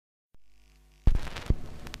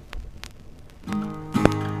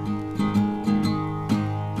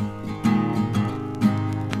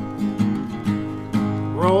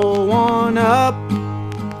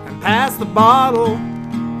the bottle.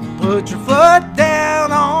 Put your foot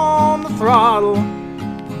down on the throttle.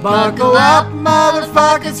 Buckle up,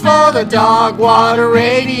 motherfuckers, for the Dogwater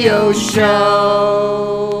Radio Show.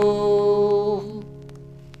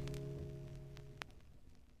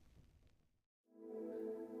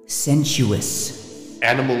 Sensuous,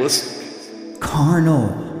 Animalistic,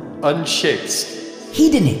 carnal, unchaste,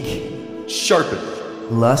 hedonic, sharpened,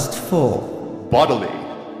 lustful, bodily,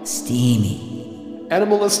 steamy,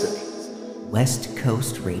 animalistic. West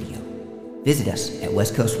Coast Radio. Visit us at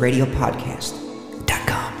westcoastradiopodcast.com.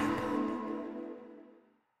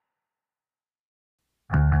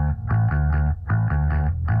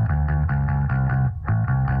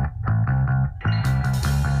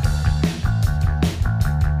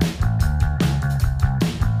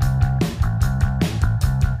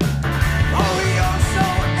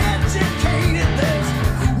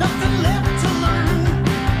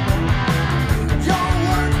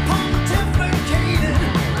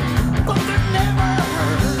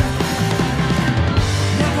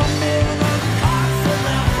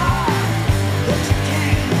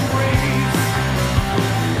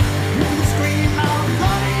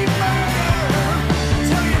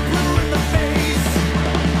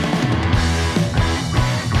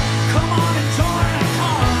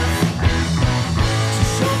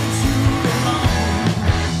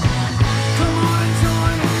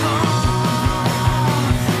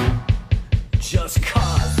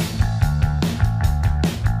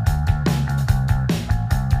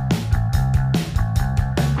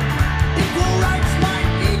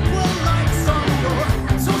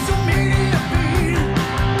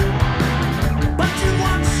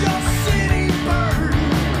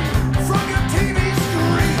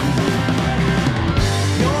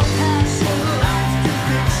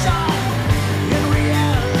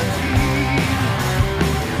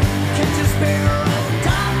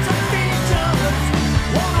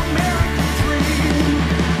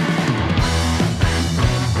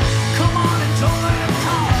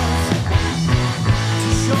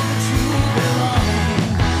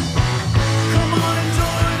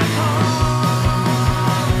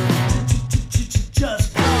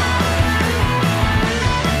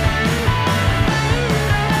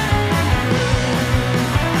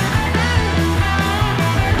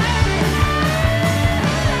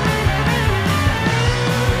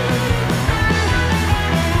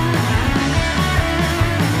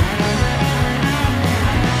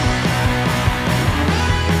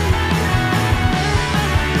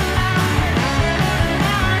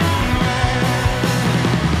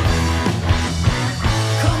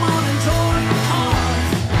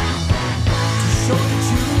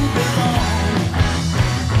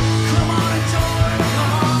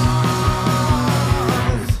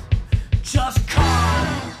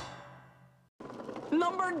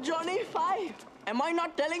 Am I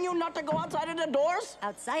not telling you not to go outside of the doors?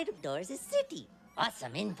 Outside of doors is city.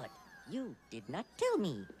 Awesome input. You did not tell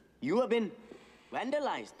me. You have been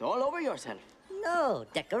vandalized all over yourself. No,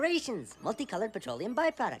 decorations, multicolored petroleum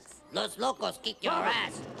byproducts. Los locos kick your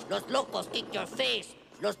ass. Los locos kick your face.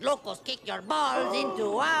 Los locos kick your balls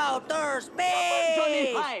into outer space.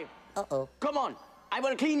 25. Uh-oh. Come on, I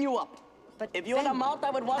will clean you up. But if you had a mouth, I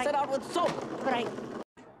would wash it out with soap. But I...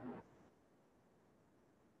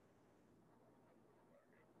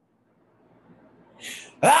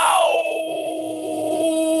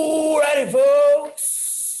 Alrighty,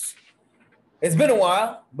 folks. It's been a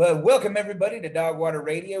while, but welcome everybody to Dogwater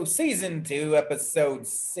Radio, Season 2, Episode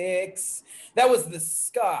 6. That was the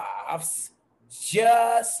Scoffs,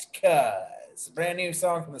 Just 'Cause. Brand new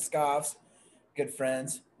song from the Scoffs. Good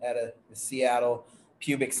friends out of the Seattle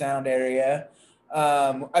pubic sound area.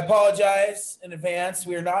 I apologize in advance.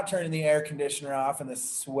 We are not turning the air conditioner off in the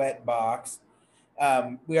sweat box.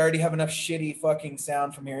 We already have enough shitty fucking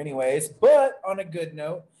sound from here anyways, but on a good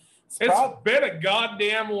note, it's been a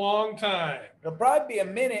goddamn long time. It'll probably be a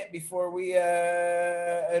minute before we,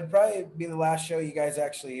 it'd probably be the last show you guys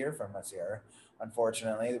actually hear from us here.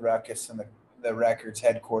 Unfortunately, the Ruckus and the Records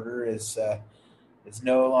headquarters is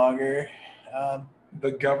no longer.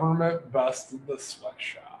 The government busted the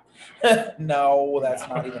sweatshop. No, that's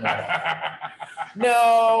not even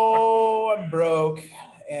No, I'm broke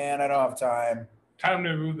and I don't have time. Time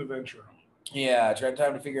to move the venture. Yeah,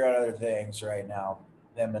 time to figure out other things right now.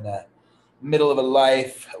 I'm in the middle of a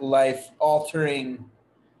life-altering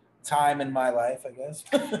time in my life, I guess.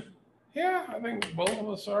 Yeah, I think both of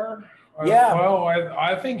us are. Yeah. Well,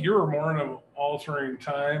 I think you're more in an altering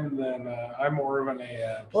time than I'm more of in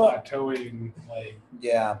a plateauing,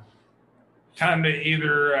 Yeah. Time to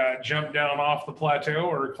either jump down off the plateau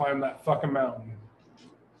or climb that fucking mountain.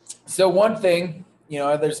 So one thing you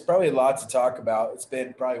know, there's probably a lot to talk about. It's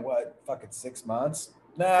been probably what, fucking 6 months?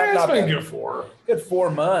 Nah, Yeah, not it's been bad. good 4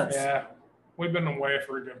 months. Yeah, we've been away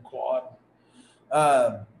for a good quad.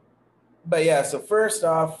 But yeah, so first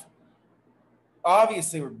off,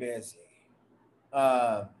 obviously we're busy.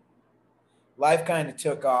 Life kind of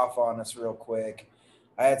took off on us real quick.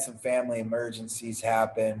 I had some family emergencies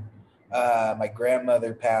happen. My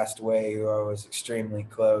grandmother passed away, who I was extremely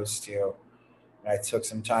close to. I took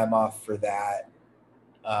some time off for that.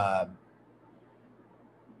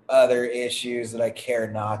 Other issues that I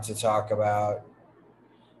care not to talk about.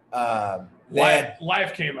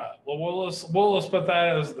 Life came up. Well, we'll just put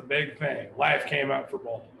that as the big thing. Life came up for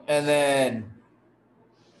both of us. And then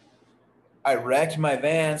I wrecked my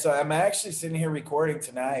van. So I'm actually sitting here recording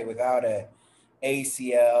tonight without a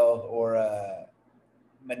ACL or a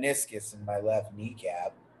meniscus in my left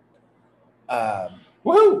kneecap.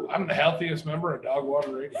 Woohoo! I'm the healthiest member of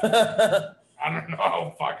Dogwater Radio. I don't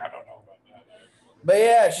know. Fuck, I don't know about that. But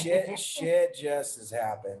yeah, shit just has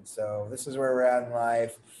happened. So this is where we're at in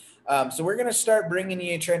life. So we're gonna start trying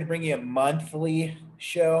to bring you a monthly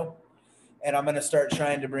show, and I'm gonna start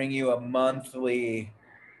trying to bring you a monthly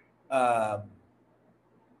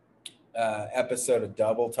episode of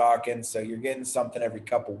Double Talking. So you're getting something every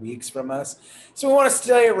couple weeks from us. So we want to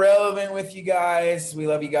stay relevant with you guys. We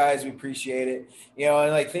love you guys. We appreciate it. You know,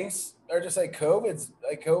 and like things are just like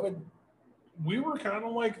COVID. We were kind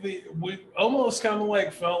of like we almost kind of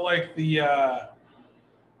like felt like we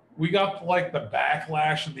got like the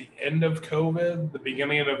backlash at the end of COVID, the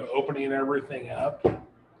beginning of opening everything up.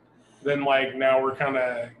 Then like now we're kind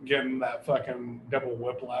of getting that fucking double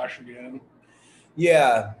whiplash again.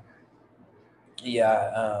 Yeah.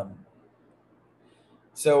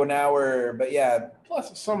 So now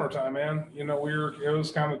Plus it's summertime, man. You know, it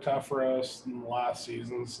was kind of tough for us in the last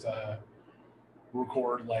seasons to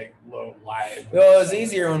record like live. Well, it was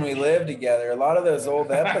easier when we lived together. A lot of those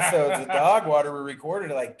old episodes of Dogwater were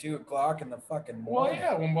recorded at like 2:00 in the fucking morning.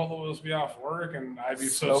 Well, yeah, when both of us be off work and I'd be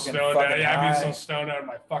so stoned out of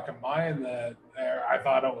my fucking mind that I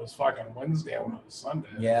thought it was fucking Wednesday when it was Sunday.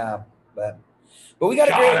 Yeah, but we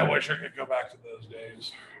got I wish I could go back to those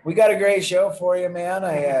days. We got a great show for you, man.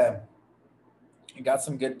 I got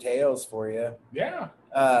some good tales for you. Yeah.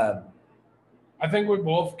 I think we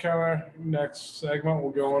both kind of, next segment,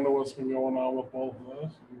 we'll go into what's been going on with both of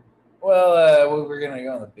us. Well, we're going to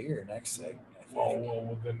go on the beer next segment.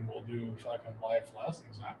 Well, then we'll do fucking life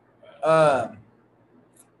lessons after that.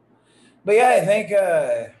 But yeah, I think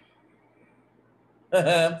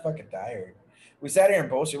I'm fucking tired. We sat here and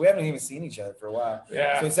bullshit. We haven't even seen each other for a while.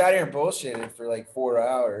 Yeah. So we sat here and bullshitted for like 4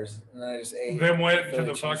 hours, and then I just ate. Then went to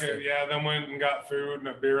the fucking then went and got food and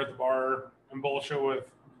a beer at the bar and bullshit with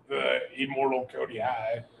the immortal Cody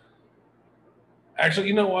High. Actually,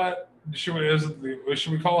 you know what? Should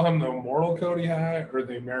we call him the immortal Cody High or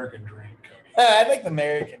the American Dream Cody High? I think the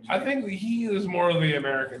American Dream. I think he is more of the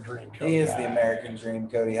American Dream Cody High. He is the American Dream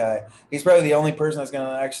Cody High. He's probably the only person that's going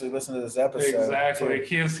to actually listen to this episode. Exactly.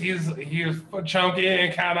 He's chunky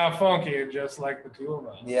and kind of funky, just like the two of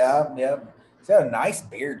us. Yeah. He's got a nice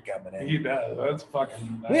beard coming in. He does. That's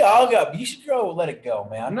fucking nice. We all got. You should go let it go,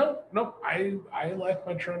 man. No. I like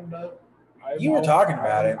my trimmed up. You were talking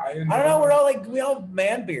about it. I don't know. We all have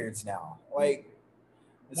man beards now. Like,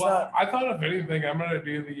 I thought if anything, I'm gonna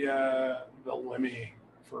do the Lemmy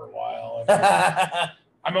for a while.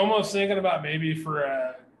 I'm almost thinking about maybe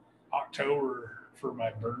for October for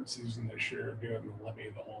my bird season this year, doing the Lemmy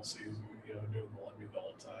the whole season. You know, doing the Lemmy the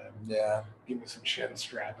whole time. Yeah. Give me some chin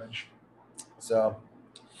strappage. So,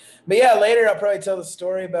 but yeah, later I'll probably tell the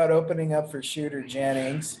story about opening up for Shooter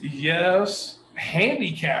Jennings. Yes,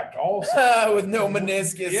 handicapped also with no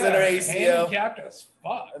meniscus and or ACL. Handicapped as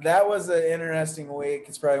fuck. That was an interesting week.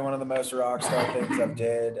 It's probably one of the most rock star things I've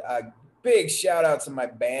did. Big shout out to my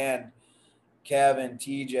band, Kevin,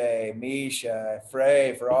 TJ, Misha,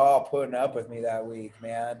 Frey, for all putting up with me that week,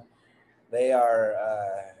 man. They are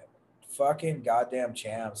fucking goddamn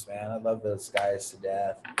champs, man. I love those guys to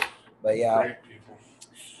death. But yeah. Great people.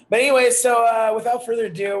 But anyway, so without further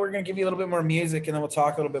ado, we're going to give you a little bit more music, and then we'll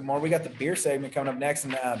talk a little bit more. We got the beer segment coming up next.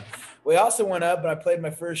 And we also went up, and I played my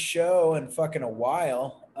first show in fucking a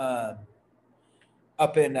while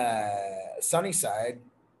up in Sunnyside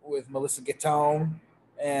with Melissa Guiton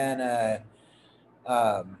and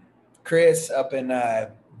Chris up in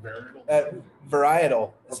Varietal.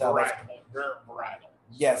 Varietal.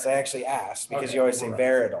 Yes, I actually asked because you always say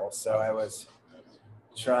Varietal, so I was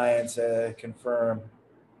trying to confirm.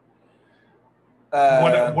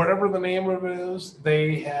 Whatever the name of it is,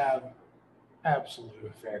 they have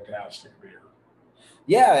absolutely fantastic beer.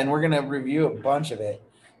 Yeah, and we're going to review a bunch of it.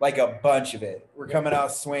 like a bunch of it. We're coming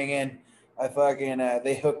out swinging. I fucking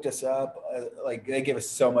they hooked us up. Like they give us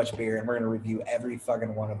so much beer, and we're gonna review every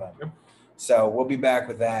fucking one of them. Yep. So we'll be back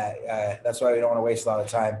with that. That's why we don't want to waste a lot of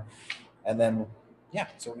time. And then, yeah,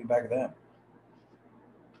 so we'll be back with that.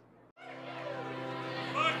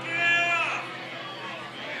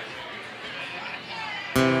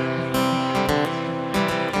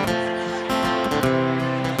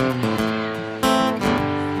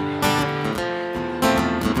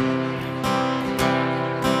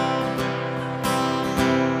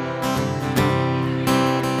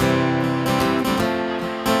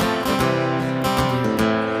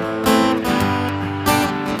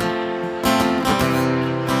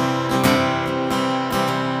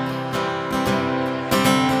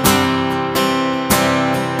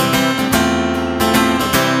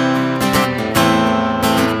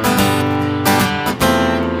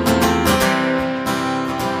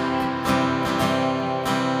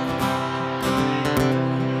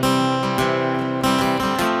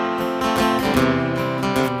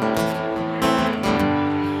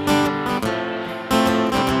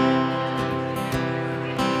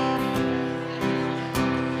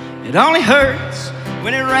 It only hurts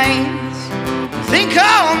when it rains. Think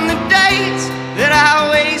on the days that I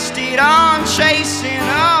wasted on chasing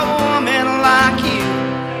a woman like you.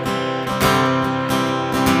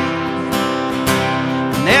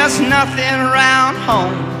 And there's nothing around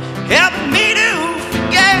home helping me to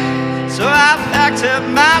forget. So I packed up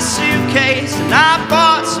my suitcase and I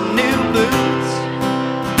bought some new boots.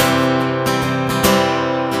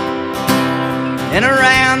 And I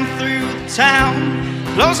ran through the town,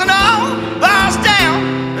 closing all bars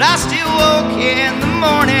down, but I still woke in the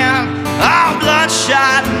morning, all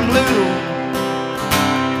bloodshot and blue.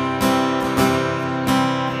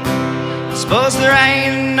 I suppose there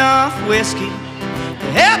ain't enough whiskey to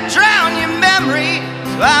help drown your memory,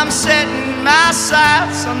 so I'm setting my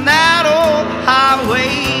sights on that old highway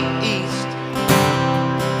east.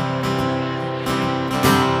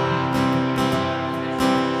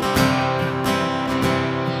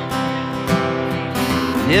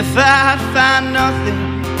 If I find nothing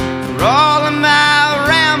for all of my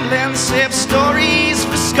ramblings, save stories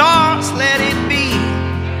for scars, let it be.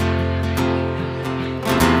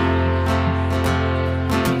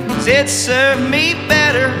 'Cause it served me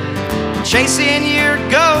better chasing your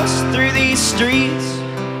ghost through these streets.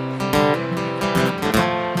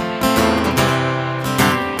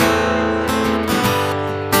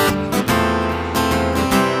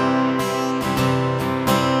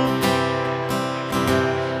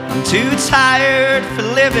 I'm too tired for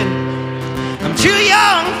living, I'm too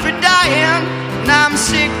young for dying, and I'm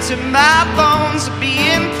sick to my bones of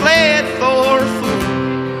being played for a fool.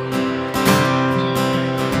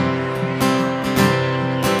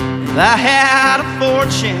 If I had a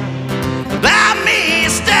fortune, buy me a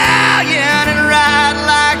stallion and ride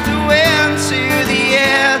like the wind to the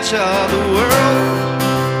edge of the world.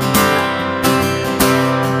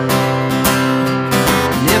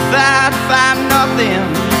 And if I'd find nothing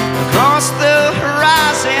across the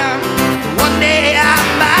horizon, one day I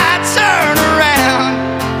might turn around.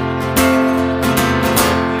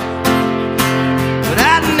 But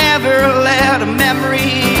I'd never let a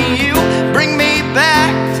memory of you bring me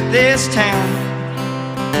back to this town.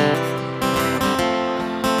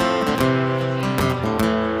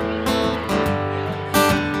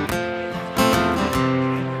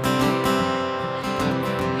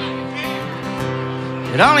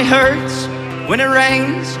 It only hurts when it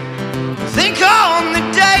rains. Think on the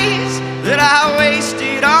days that I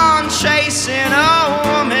wasted on chasing a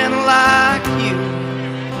woman like you.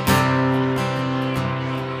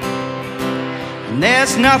 And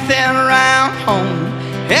there's nothing around home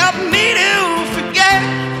helping me to forget.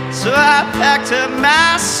 So I packed up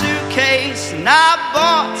my suitcase and I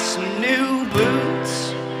bought some new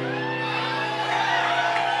boots.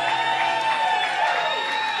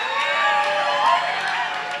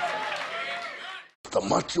 The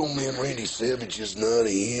Macho Man Randy Savage is not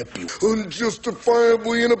happy.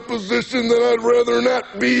 Unjustifiably in a position that I'd rather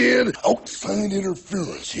not be in. Outside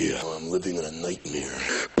interference, yeah. I'm living in a nightmare.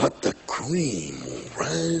 But the cream will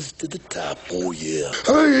rise to the top, oh yeah.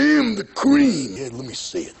 I am the cream. Yeah, let me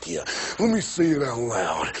say it, yeah. Let me say it out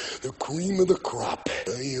loud. The cream of the crop.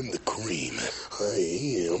 I am the cream. I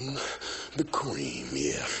am the cream,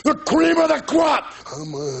 yeah. The cream of the crop!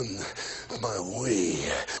 I'm on my way.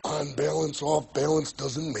 On balance, off balance,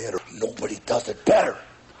 doesn't matter. Nobody does it better.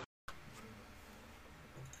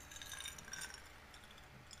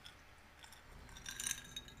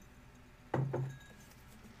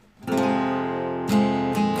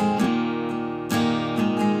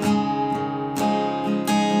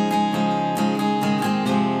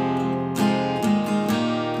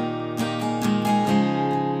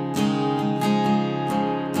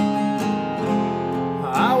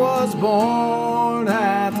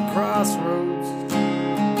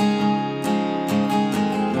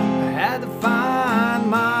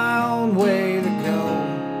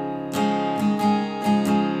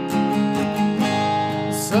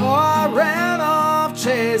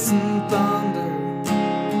 chasing thunder,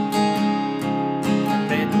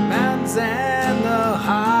 made the mountains and the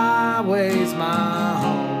highways my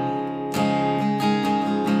home.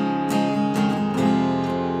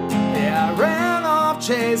 Yeah, I ran off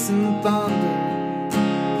chasing thunder,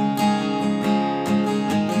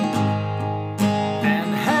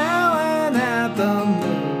 and howling at the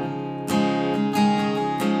moon.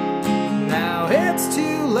 Now it's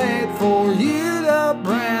too late for you to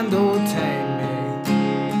brand or tame me.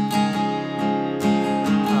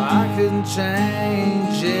 I couldn't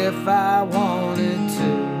change if I wanted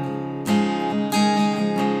to.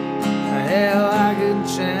 Hell, I couldn't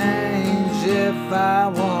change if I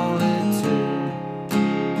wanted to.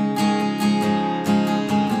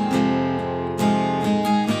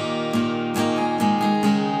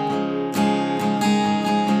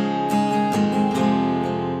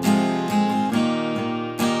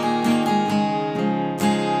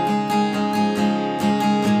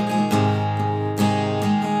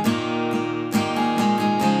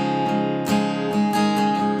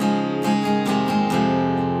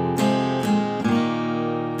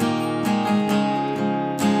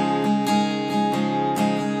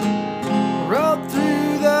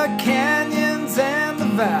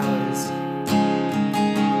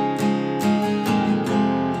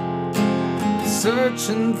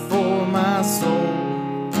 Searching for my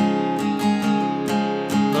soul,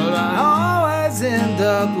 but I always end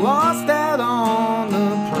up lost out on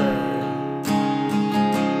the prairie,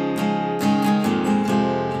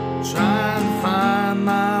 trying to find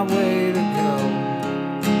my way to go.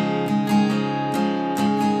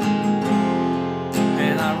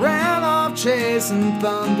 And I ran off chasing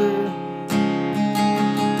thunder,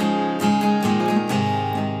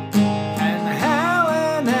 and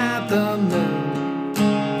howling at the moon.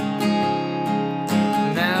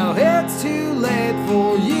 It's too late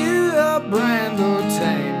for you to brand or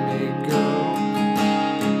tame me, girl.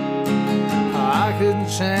 I couldn't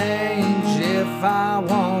change if I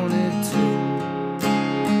wanted to.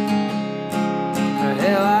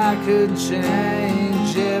 Hell, I couldn't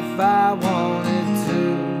change if I wanted to.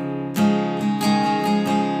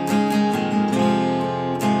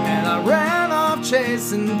 And I ran off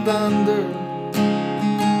chasing thunder,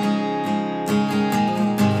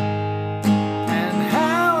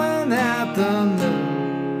 the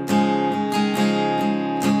moon.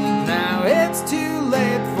 Now it's too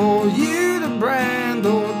late for you to brand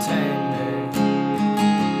or tame me.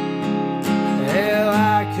 Hell,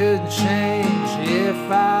 I could change if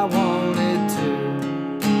I wanted to.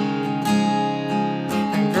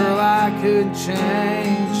 And girl, I could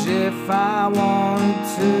change if I wanted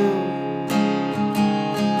to.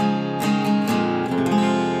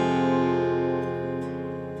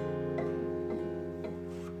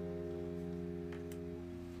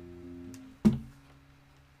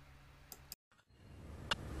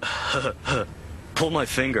 Pull my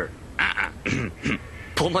finger.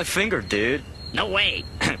 Pull my finger, dude. No way.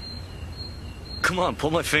 Come on,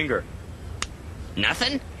 pull my finger.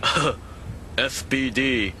 Nothing?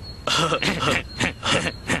 SBD.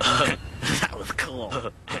 That was cool.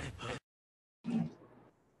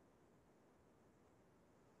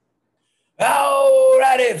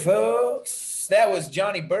 Alrighty, folks. That was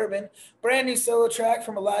Johnny Bourbon. Brand new solo track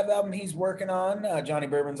from a live album he's working on. Johnny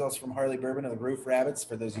Bourbon's also from Harley Bourbon of the Roof Rabbits,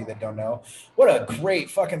 for those of you that don't know. What a great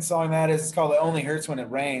fucking song that is. It's called It Only Hurts When It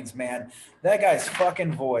Rains, man. That guy's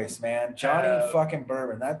fucking voice, man. Johnny fucking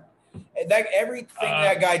Bourbon. That everything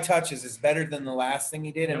that guy touches is better than the last thing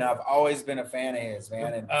he did, and I've always been a fan of his,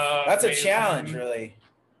 man. And that's a challenge, really.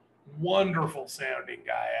 Wonderful sounding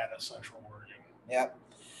guy out of Central Oregon. Yep.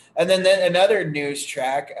 And then another news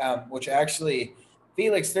track, which actually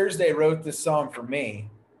Felix Thursday wrote this song for me.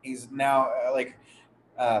 He's now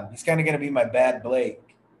he's kind of going to be my bad Blake.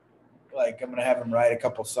 Like, I'm going to have him write a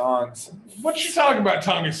couple songs. What you talking about,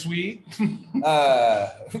 Tommy Sweet? Do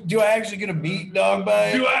I actually get a meet dog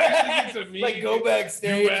by? Do I actually get to meet? Like, go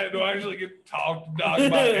backstage? Do I actually get to talk to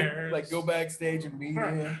dog by Harris? Like, go backstage and meet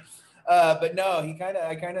him? But no,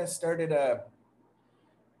 I kind of started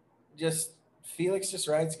Felix just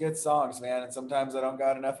writes good songs, man. And sometimes I don't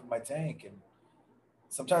got enough in my tank. And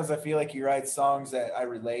sometimes I feel like he writes songs that I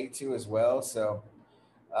relate to as well. So,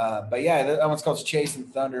 but yeah, that one's called Chasing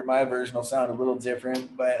Thunder. My version will sound a little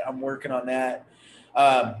different, but I'm working on that.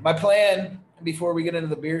 My plan before we get into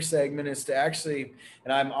the beer segment is to actually,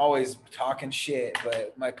 and I'm always talking shit,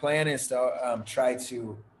 but my plan is to try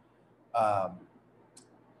to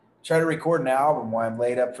record an album while I'm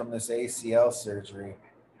laid up from this ACL surgery.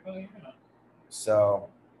 Oh, yeah. So,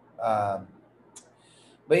 but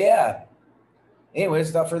yeah, anyways,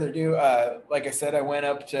 without further ado, like I said, I went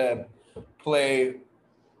up to play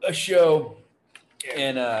a show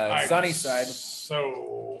in Sunnyside.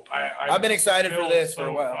 So I've been excited for this for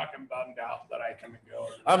a while. Fucking bummed out that I couldn't go.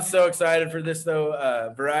 I'm so excited for this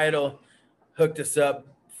though. Varietal hooked us up,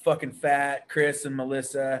 fucking fat. Chris and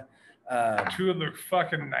Melissa. Two of the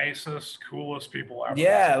fucking nicest, coolest people ever.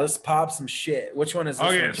 Yeah, let's pop some shit. Which one is this?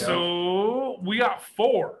 Okay, one, Joe? so we got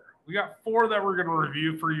 4. We got 4 that we're gonna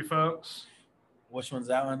review for you folks. Which one's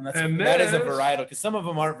that one? That is a varietal because some of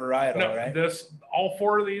them aren't varietal, no, right? All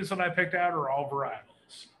 4 of these that I picked out are all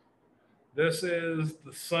varietals. This is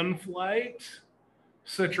the Sunflight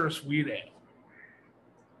Citrus Wheat Ale.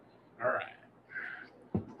 All right.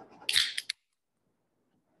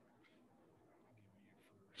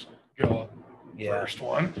 Go. Yeah. First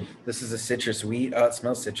one. This is a citrus wheat. Oh, it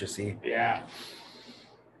smells citrusy. Yeah.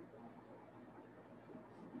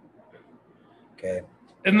 Okay.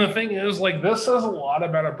 And the thing is, like, this says a lot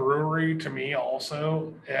about a brewery to me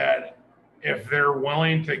also. And if they're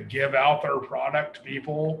willing to give out their product to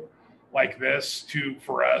people like this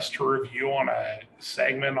for us to review on a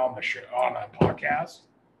segment on the show, on a podcast,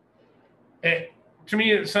 to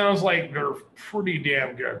me, it sounds like they're pretty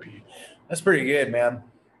damn good people. That's pretty good, man.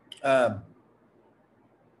 I'm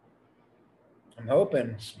hoping.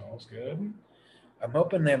 It smells good. I'm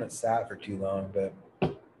hoping they haven't sat for too long, but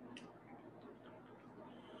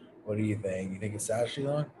what do you think? You think it sat too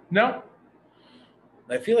long? No.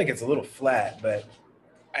 I feel like it's a little flat, but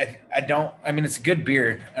I don't. I mean, it's a good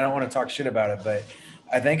beer. I don't want to talk shit about it, but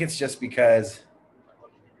I think it's just because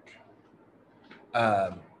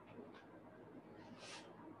I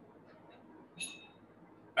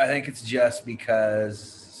think it's just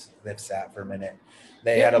because they've sat for a minute.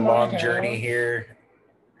 They had a long journey here.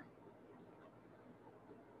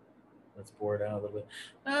 Let's pour it out a little bit.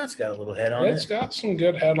 Oh, it's got a little head on it. It's got some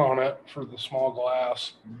good head on it for the small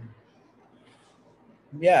glass.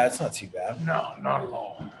 Yeah, it's not too bad. No, not at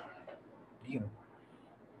all. It's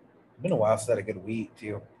been a while since I had a good wheat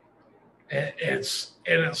too. It's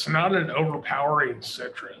not an overpowering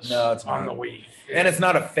citrus. No, it's on not. the wheat, and it's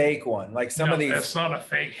not a fake one. Like some of these, it's not a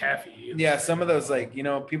fake Heffy either. Yeah, some of those, like, you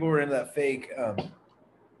know, people were into that fake.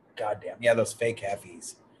 Goddamn, yeah, those fake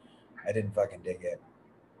Heffies. I didn't fucking dig it.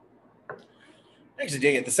 I actually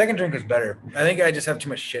dig it. The second drink was better. I think I just have too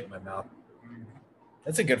much shit in my mouth.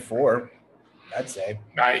 That's a good 4, I'd say.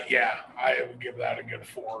 I would give that a good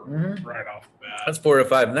 4 right off the bat. That's 4 or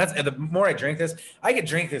 5, and the more I drink this, I could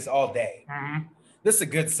drink this all day. Mm-hmm. This is a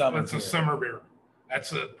good summer. It's a summer beer.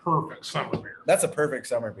 That's a perfect summer beer. That's a perfect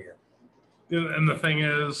summer beer. And the thing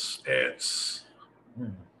is, it's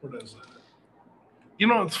what is it? You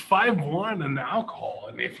know, it's 5.1 in alcohol,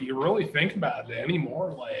 and if you really think about it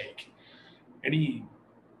anymore, like any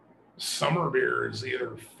summer beer is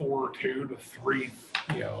either 4.2 to 3.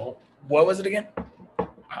 You know, what was it again?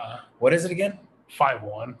 What is it again?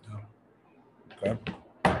 5.1. Okay.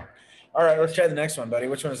 All right, let's try the next one, buddy.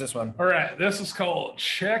 Which one is this one? All right, this is called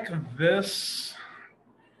Check This.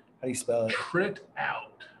 How do you spell it? Trit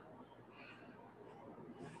Out.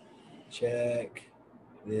 Check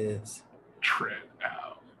this. Trit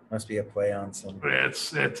Out. Must be a play on some.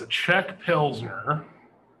 It's a Czech Pilsner.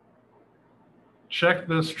 Check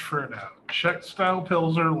this Trit Out. Czech style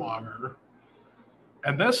Pilsner lager.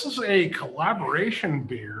 And this is a collaboration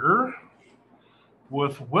beer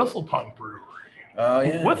with Whistlepunk Brewery. Oh,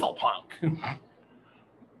 yeah. Whistlepunk.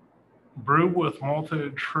 Brewed with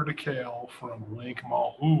malted triticale from Lake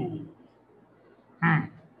Malt. Ooh.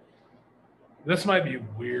 This might be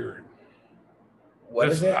weird. What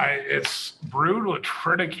is it? It's brewed with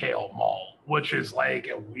triticale malt, which is like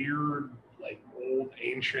a weird, like old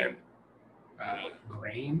ancient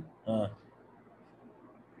grain. Pop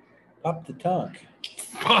the tongue.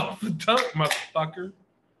 Pop the tongue, motherfucker.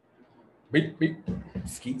 Beep, beep.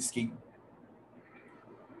 Skeet, skeet.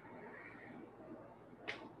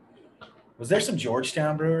 Was there some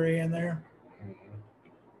Georgetown brewery in there?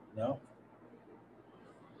 No?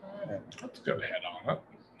 All right. That's a good head on it.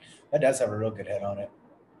 That does have a real good head on it.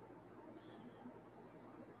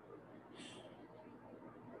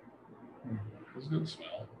 It's a good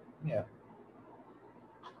smell. Yeah.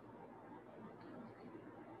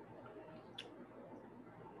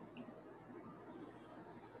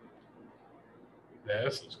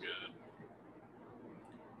 This is good.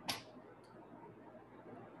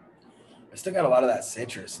 I still got a lot of that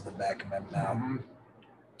citrus in the back of my mouth.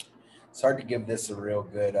 It's hard to give this a real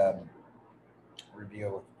good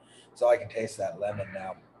review. So I can taste that lemon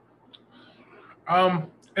now.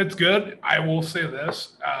 It's good. I will say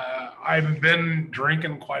this. I've been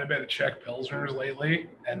drinking quite a bit of Czech Pilsners lately,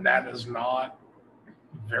 and that is not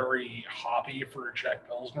very hoppy for a Czech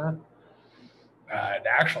Pilsner. It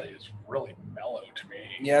actually is really mellow to me.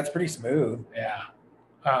 Yeah, it's pretty smooth. Yeah.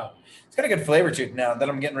 It's got a good flavor to it now that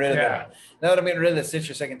I'm getting rid of Yeah. it. Now that I'm getting rid of the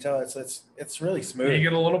citrus, I can tell it's really smooth. You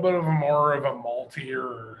get a little bit of a more of a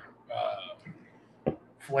maltier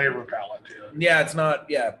flavor palette to it. Yeah, it's not.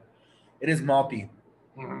 Yeah, it is malty,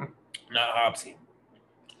 Mm-hmm. not hopsy.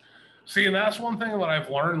 See, and that's one thing that I've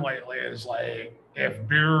learned lately is like if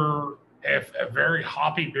a very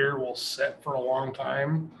hoppy beer will sit for a long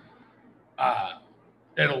time,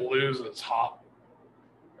 it'll lose its hop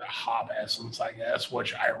essence, I guess,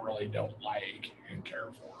 which I really don't like and care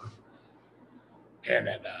for. And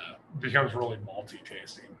it becomes really malty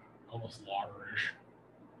tasting, almost lagerish.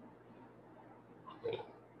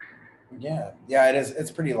 Yeah, it is.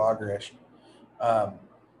 It's pretty lagerish.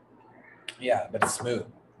 Yeah, but it's smooth.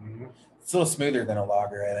 Mm-hmm. It's a little smoother than a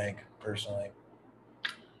lager, I think, personally.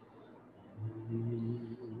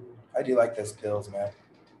 I do like those pills, man.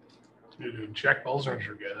 Dude, Czech Pilsners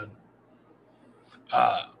are good.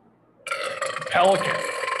 Pelican.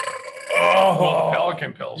 Well, the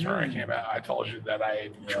Pelican Pilsner I came out. I told you that I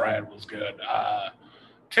tried was good.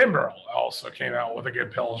 Timber also came out with a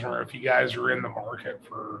good Pilsner if you guys are in the market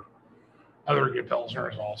for other good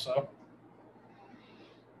Pilsners also.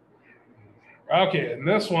 Okay, and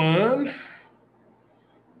this one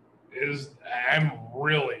is, I'm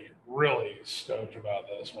really, really stoked about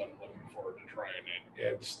this one. Looking forward to trying it.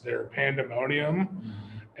 It's their Pandemonium,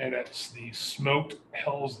 and it's the smoked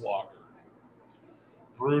Hell's Lager,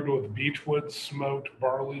 brewed with beechwood smoked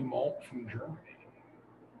barley malt from Germany.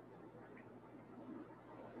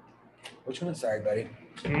 Which one? Sorry, buddy.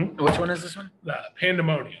 Mm-hmm. Which one is this one? The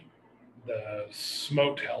Pandemonium, the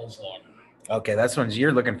smoked Hell's Lager. Okay, that's one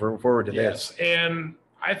you're looking forward to. Yes, this. And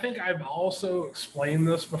I think I've also explained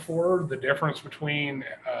this before, the difference between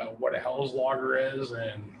what a Hell's Lager is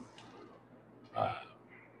and... how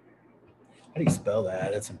do you spell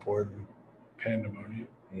that? That's important. Pandemonium.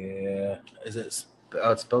 Yeah. Is it...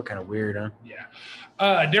 Oh, it's spelled kind of weird, huh? Yeah.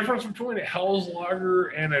 Difference between a Hell's Lager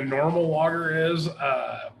and a normal lager is,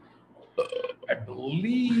 I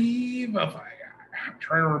believe, I'm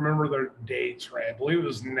trying to remember the dates right. I believe it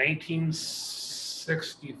was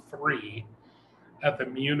 1963 at the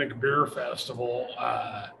Munich Beer Festival.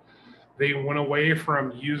 They went away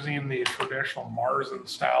from using the traditional Marzen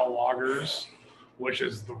style lagers, which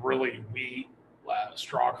is the really wheat,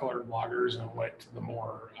 straw colored lagers, and went to the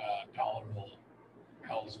more palatable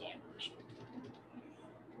Hell's Lagers.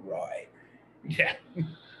 Right. Yeah.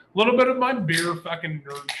 A little bit of my beer fucking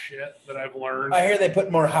nerd shit that I've learned. I hear they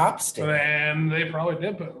put more hops to it. And they probably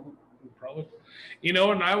did put, you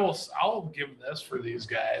know, and I'll give this for these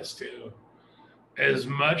guys too. As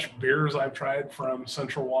much beer as I've tried from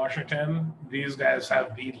Central Washington, these guys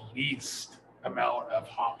have the least amount of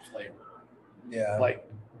hop flavor. Yeah. Like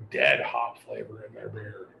dead hop flavor in their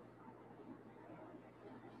beer.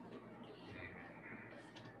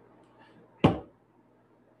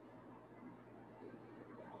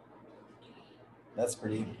 That's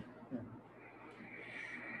pretty.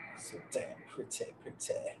 So damn pretty.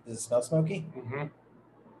 Does it smell smoky? Mm-hmm.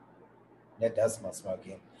 It does smell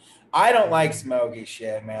smoky. I don't like smoky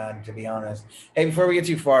shit, man, to be honest. Hey, before we get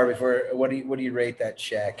too far, what do you rate that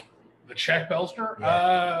Czech? The Czech Pilsner?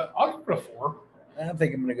 Yeah. I'll give it a 4. I don't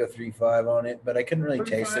think I'm gonna go 3.5 on it, but I couldn't really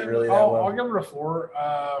taste it really that I'll well. give it a 4.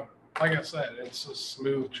 Like I said, it's a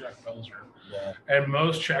smooth Czech Pilsner. Yeah. And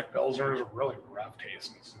most Czech Pilsners are really rough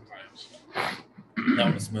tasting sometimes.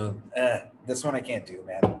 No, smooth. This one I can't do,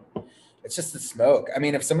 man. It's just the smoke. I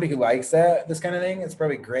mean, if somebody who likes this kind of thing, it's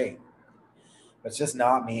probably great. But it's just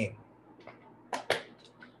not me. I'm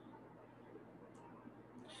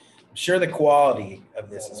sure the quality of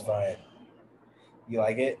this is fine. You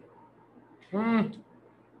like it?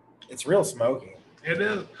 It's real smoky. It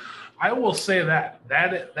is. I will say that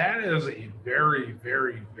is a very,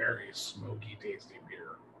 very, very smoky tasting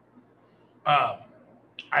beer. I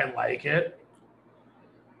like it.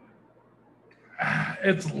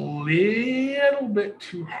 It's a little bit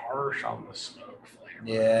too harsh on the smoke flavor.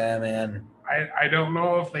 Yeah, man. I don't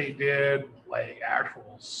know if they did like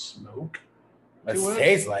actual smoke. It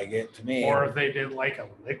tastes like it to me. Or if they did like a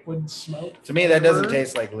liquid smoke. To me, that doesn't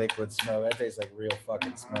taste like liquid smoke. That tastes like real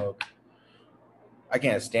fucking smoke. I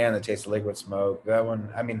can't stand the taste of liquid smoke. That one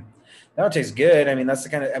tastes good. I mean, that's the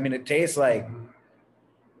kind of, it tastes like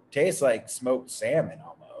smoked salmon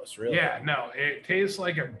almost, really. Yeah, no, it tastes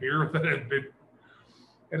like a beer that had been,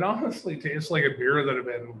 it honestly tastes like a beer that had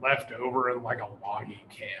been left over in like a logging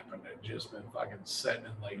camp and had just been fucking sitting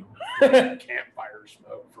in like campfire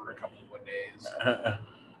smoke for a couple of days.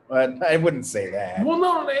 But I wouldn't say that. Well,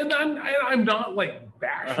 no, and I'm not like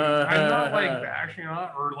bashing. I'm not like bashing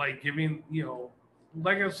on or like giving,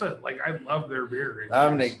 like I said, like I love their beer.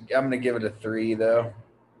 I'm gonna give it a 3 though.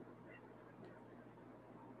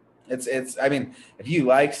 It's I mean, if you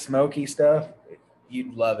like smoky stuff,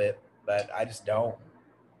 you'd love it, but I just don't.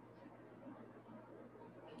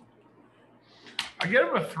 I give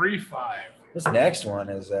it a 3.5. This next one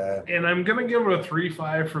is and I'm gonna give it a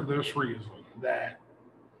 3.5 for this reason, that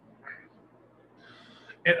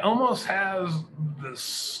it almost has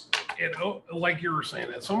this, like you were saying,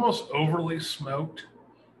 it's almost overly smoked.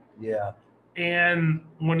 Yeah. And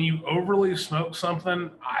when you overly smoke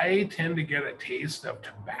something, I tend to get a taste of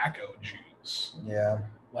tobacco juice. Yeah.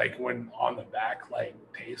 Like when on the back, like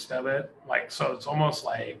taste of it. Like, so it's almost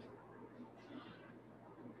like,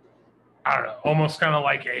 I don't know, almost kind of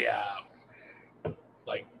like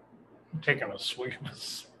like taking a swig of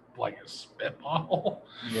like a spit bottle.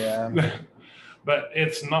 Yeah. But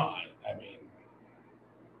it's not. I mean,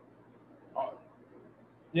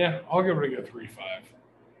 yeah, I'll give it a good 3.5.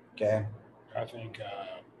 Okay. I think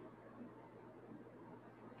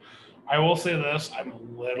I will say this. I'm a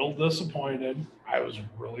little disappointed. I was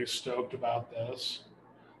really stoked about this,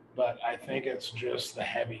 but I think it's just the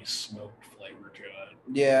heavy smoked flavor to it.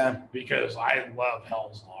 Yeah. Because I love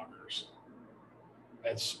Hell's Lagers.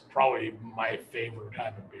 It's probably my favorite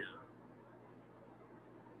type of beer.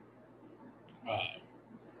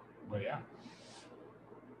 But yeah.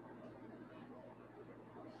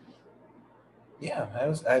 Yeah,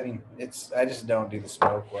 I mean, I just don't do the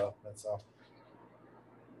smoke well. That's all.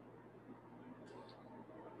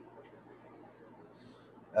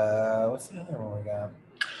 What's the other one we got?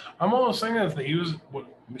 I'm almost thinking if they use.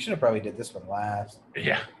 We should have probably did this one last.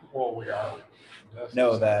 Yeah. Well, we are.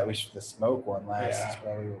 The smoke one last. Yeah. Is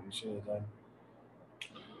probably what we should have done.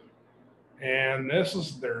 And this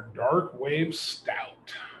is their Dark Wave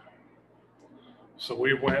Stout. So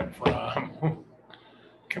we went from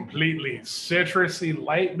completely citrusy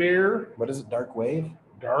light beer. What is it? Dark Wave?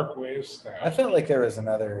 Dark Wave Stout. I felt like there was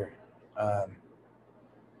another.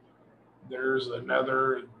 There's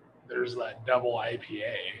that double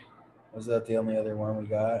IPA. Was that the only other one we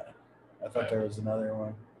got? I thought there was another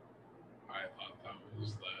one. I thought that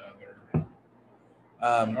was the other.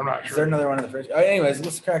 I'm not sure. Is there another one in the fridge? Oh, anyways,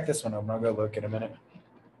 let's crack this one open. I'll go look in a minute.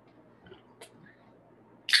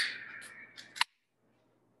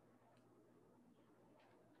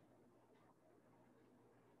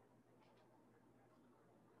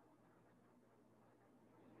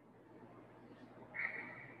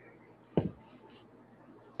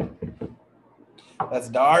 That's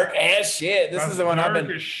dark as shit. This is the one I've been.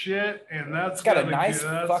 Dark as shit, and It's got a nice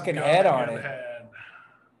fucking head on it.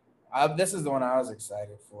 This is the one I was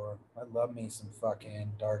excited for. I love me some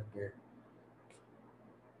fucking dark beer.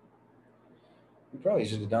 We probably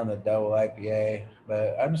should have done the double IPA,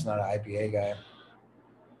 but I'm just not an IPA guy.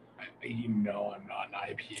 I'm not an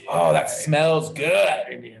IPA. Oh, that smells good.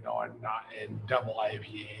 And I'm not. And double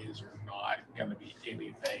IPAs are not going to be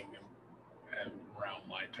anything around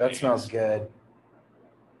my taste. That smells good.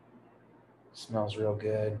 Smells real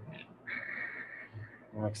good.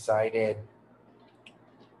 I'm excited.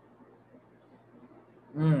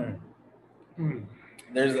 I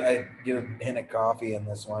get a hint of coffee in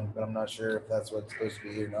this one, but I'm not sure if that's what it's supposed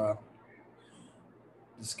to be or not.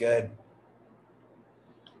 It's good.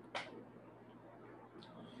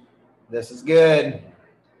 This is good.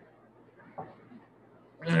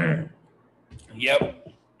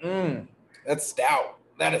 Yep. That's stout.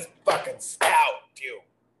 That is fucking stout, too.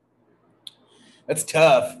 That's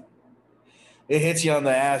tough. It hits you on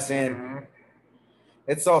the ass end. Mm-hmm.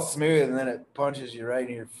 It's all smooth, and then it punches you right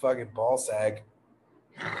in your fucking ball sag.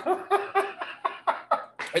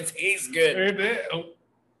 It tastes good.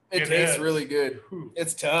 It tastes really good.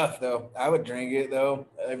 It's tough, though. I would drink it, though,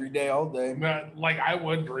 every day, all day. Like, I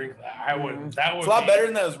would drink that. I would. That would. It's a lot better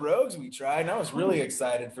than those Rogues we tried, and I was really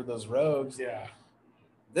excited for those Rogues. Yeah.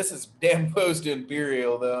 This is damn close to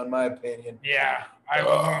Imperial, though, in my opinion. Yeah, I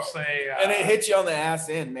was gonna say. And it hits you on the ass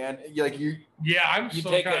end, man. Like you. Yeah, I'm so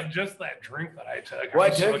kind of just that drink that I took. Well, I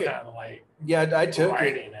took it. Kind of like. Yeah, I took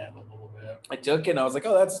it. It a little bit. I took it, and I was like,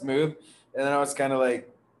 "Oh, that's smooth," and then I was kind of like,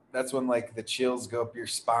 "That's when like the chills go up your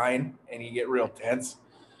spine, and you get real tense."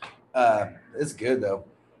 It's good though.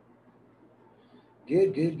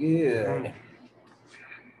 Good. Did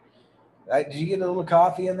you get a little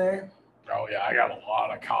coffee in there? Oh yeah, I got a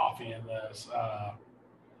lot of coffee in this. A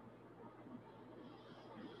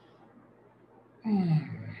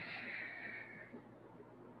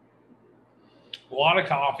lot of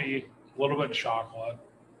coffee, a little bit of chocolate.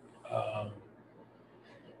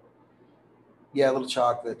 Yeah, a little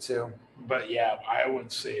chocolate too. But yeah, I would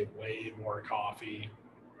say way more coffee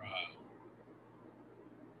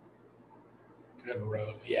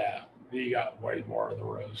Yeah, you got way more of the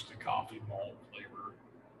roasted coffee malt flavor.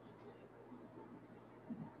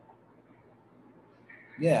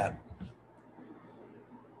 Yeah.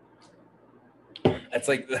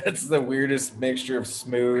 That's the weirdest mixture of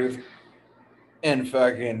smooth and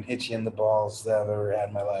fucking hit you in the balls that I've ever had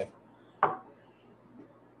in my life.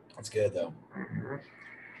 It's good though.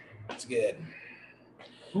 It's good.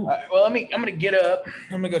 All right, well, I'm gonna get up.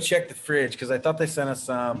 I'm gonna go check the fridge because I thought they sent us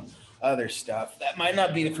some other stuff that might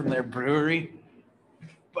not be from their brewery,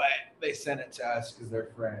 but they sent it to us because they're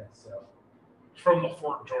friends. So From the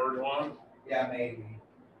Fort George one? yeah, maybe.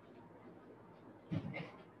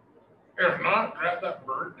 If not, grab that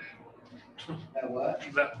birthday. That what?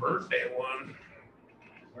 That birthday one.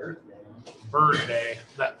 Birthday.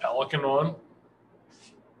 That pelican one.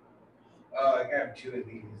 Oh, I got 2 of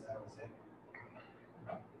these. That was it.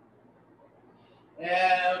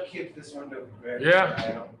 Yeah, I'll keep this one to very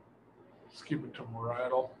Yeah. Let's keep it to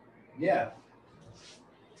varietal. Yeah.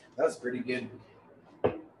 That was pretty good.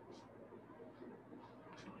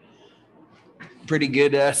 Pretty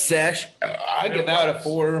good sesh. I give out a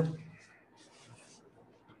 4.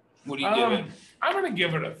 What do you give it? I'm going to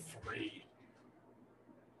give it a 3.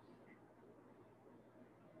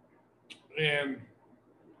 And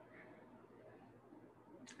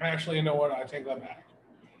actually, you know what? I take that back.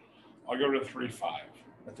 I'll go to 3.5.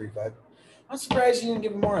 A 3.5. I'm surprised you didn't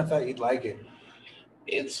give it more. I thought you'd like it.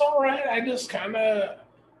 It's all right. I just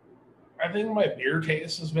I think my beer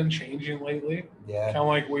taste has been changing lately. Yeah. Kind of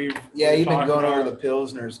like we've. Yeah, you've been talked going about, over the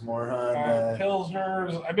Pilsners more, huh?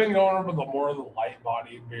 Pilsners. I've been going over the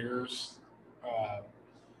light-bodied beers.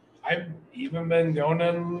 I've even been going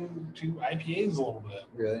into IPAs a little bit.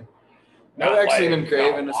 Really? Not I've actually like, been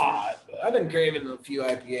craving not a lot, I've been craving a few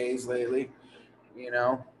IPAs lately, you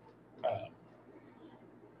know.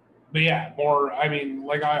 But yeah, more. I mean,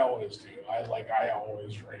 like I always do. I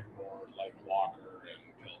always drink more like Walker and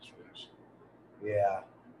Pilsners. Yeah.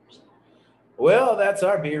 Well, that's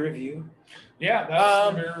our beer review. Yeah,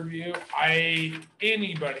 that's the beer review.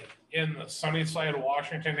 Anybody in the Sunnyside,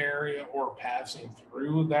 Washington area or passing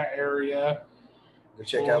through that area, Go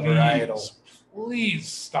check out Varietal. Please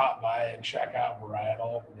stop by and check out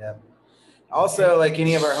Varietal. Yep. Also, like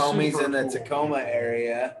any of our Super homies in the cool. Tacoma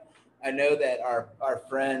area, I know that our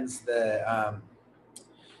friends, the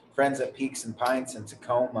friends at Peaks and Pints in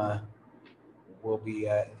Tacoma, will be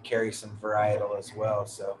carry some Varietal as well.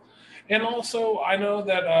 So. And also, I know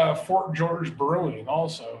that Fort George Brewing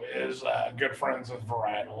also is good friends with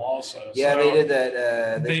Varietal also. Yeah, so they did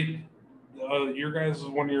that. your guys,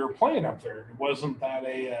 when you were playing up there, wasn't that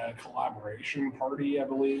a collaboration party, I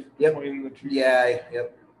believe, Yep. between the two? Yeah,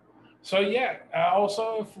 yep. So, yeah,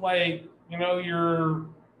 also if, like, you know, you're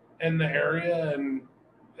in the area and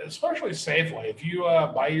especially Safeway, if you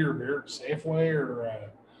buy your beer at Safeway or,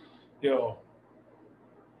 you know,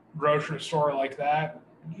 grocery store like that,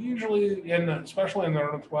 usually especially in the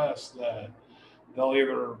Northwest, they'll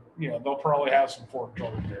either, you know, they'll probably have some Fort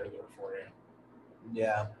George beer there for you.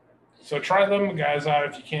 Yeah. So try them guys out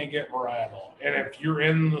if you can't get Varietal. And if you're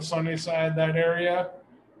in the Sunnyside, that area,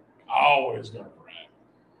 always go to Varietal.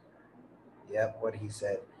 Yep, what he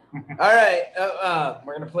said. All right,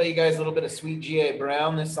 we're going to play you guys a little bit of Sweet G.A.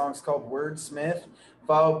 Brown. This song's called Wordsmith,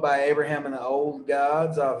 followed by Abraham and the Old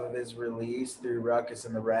Gods off of his release through Ruckus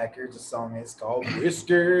and the Records. The song is called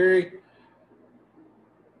Whiskey.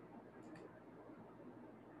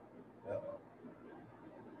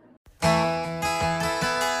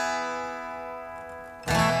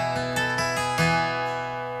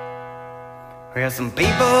 Well, some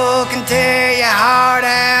people can tear your heart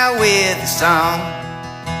out with a song,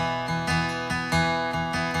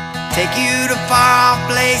 take you to far off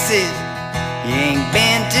places you ain't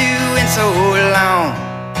been to in so long.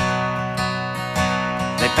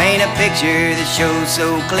 They paint a picture that shows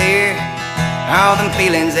so clear all them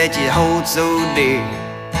feelings that you hold so dear.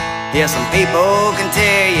 Yeah, some people can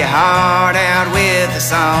tear your heart out with a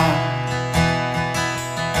song,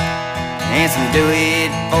 and some do it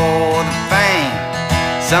for the fame,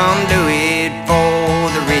 some do it for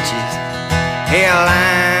the riches. Hell,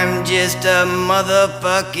 I'm just a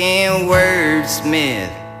motherfucking wordsmith,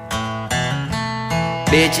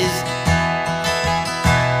 bitches.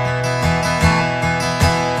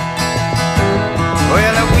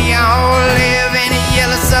 Well, if we all live in a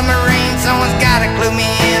yellow submarine, someone's gotta clue me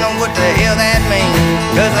in on what the hell that means.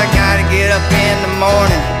 'Cause I gotta get up in the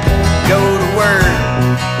morning, go to work.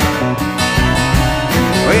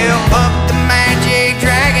 Well, Puff the Magic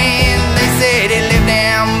Dragon, they said he lived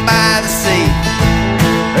down by the sea.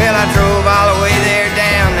 Well, I drove all the way there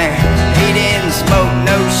down there. He didn't smoke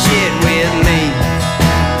no shit with me.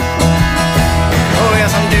 Oh,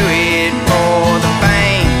 yes, I'm do it for the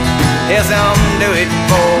fame. Yes, I'm do it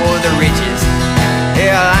for the riches.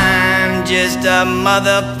 Hell, I'm just a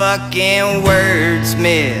motherfucking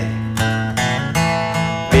wordsmith.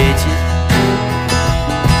 Bitches.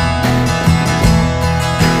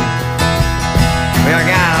 Well, I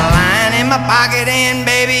got a line in my pocket and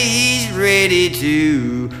baby, he's ready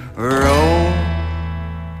to roll.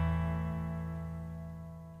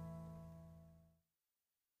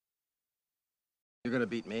 You're gonna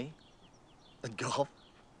beat me? At golf?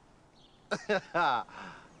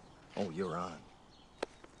 Oh, you're on.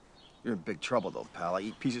 You're in big trouble, though, pal. I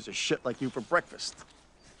eat pieces of shit like you for breakfast.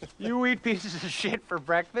 You eat pieces of shit for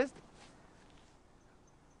breakfast?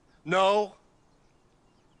 No.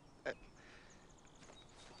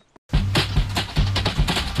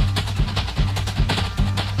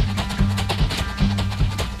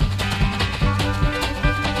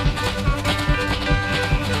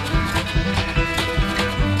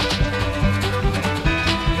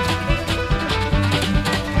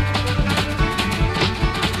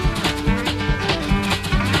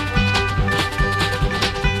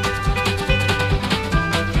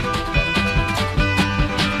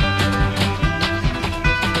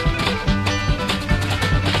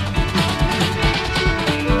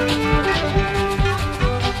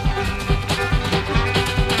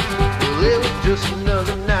 Just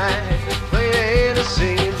another night, playing and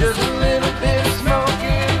singing, just a little bit of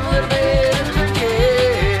smoking, a little bit of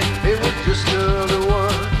drinking. It was just another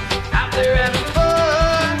one out there having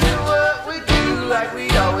fun, doing what we do like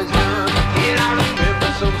we'd always done. And I remember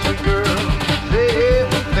some sweet girl, they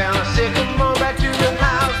found. I said, come on back to the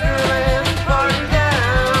house, girl, and party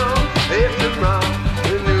down. Left them wrong,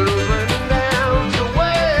 the noodles running down. So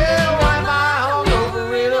well, why am I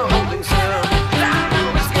hungover in a holding cell?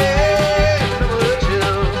 I'm scared.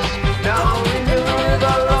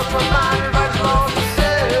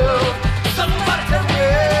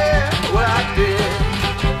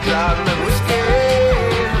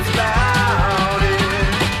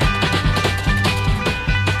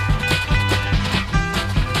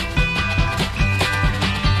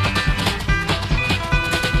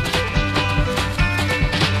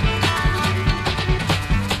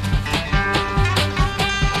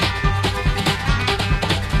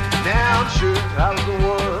 I was the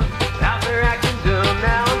one out there acting dumb.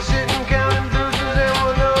 Now I'm sitting counting bruises and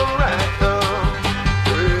one of them right thumb.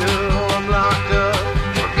 Well, I'm locked up,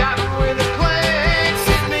 forgotten with a clank,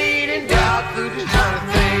 sitting eating dog food, just trying to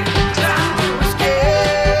think. I was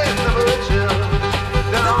scared of a chill.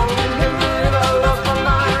 Don't remember if I lost my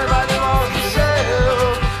mind or if I just lost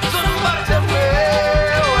myself. Somebody tell me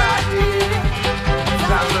what I did. 'Cause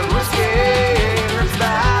I was scared, that's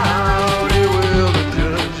about it. Well, the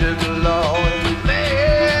judge and the law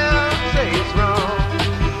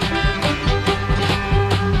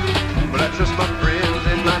just my friends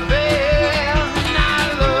in my band, and I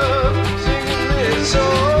love singing this song.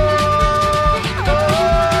 Oh,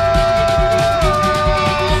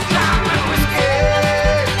 I was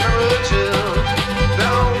scared, never chill.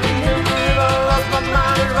 Don't remember if I lost my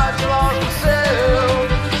mind or if I just lost myself.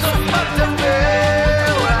 Somebody tell me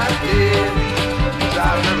what I did, 'cause I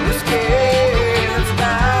remember scared, that's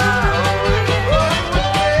about it.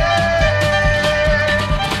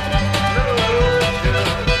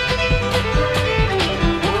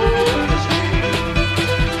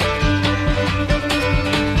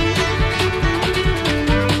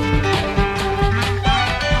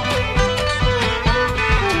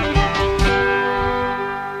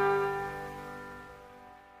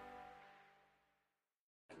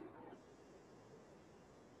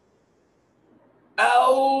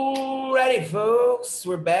 Alrighty, folks,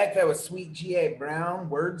 we're back. That was Sweet G.A. Brown,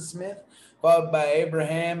 Wordsmith, followed by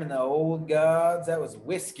Abraham and the Old Gods. That was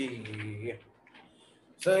Whiskey.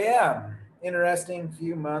 So yeah, interesting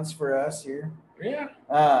few months for us here. Yeah.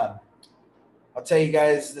 I'll tell you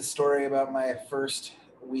guys the story about my first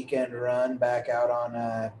weekend run back out on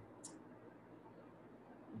the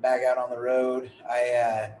road.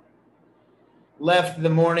 I left the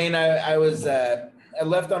morning. I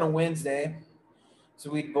left on a Wednesday. So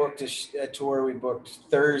we booked a tour. We booked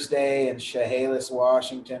Thursday in Chehalis,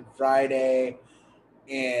 Washington, Friday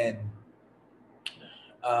in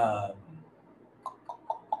Coeur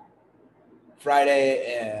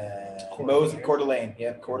d'Alene.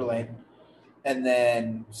 Yep, Coeur d'Alene. And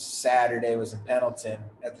then Saturday was in Pendleton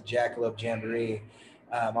at the Jackalope Jamboree.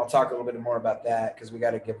 I'll talk a little bit more about that because we got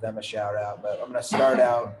to give them a shout out. But I'm going to start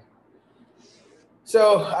out.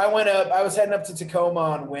 So I was heading up to Tacoma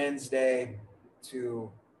on Wednesday to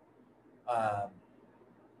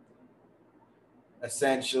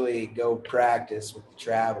essentially go practice with the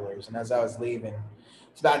travelers. And as I was leaving,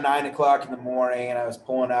 it's about 9 o'clock in the morning, and I was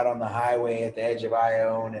pulling out on the highway at the edge of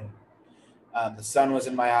Ione, and the sun was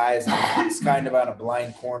in my eyes, and it's kind of on a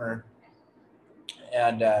blind corner.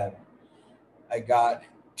 And I got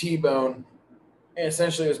T-boned. And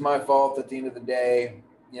essentially, it was my fault at the end of the day.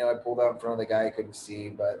 You know, I pulled out in front of the guy I couldn't see.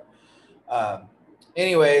 But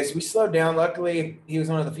anyways, we slowed down. Luckily, he was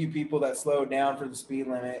one of the few people that slowed down for the speed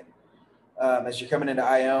limit. As you're coming into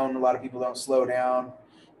Ione, a lot of people don't slow down,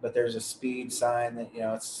 but there's a speed sign that, you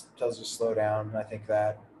know, it tells you to slow down. And I think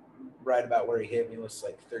that right about where he hit me was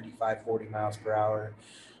like 35, 40 miles per hour.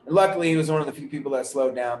 And luckily, he was one of the few people that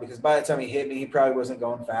slowed down, because by the time he hit me, he probably wasn't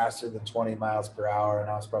going faster than 20 miles per hour, and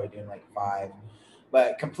I was probably doing like 5.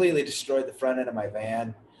 But completely destroyed the front end of my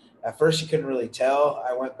van. At first, you couldn't really tell.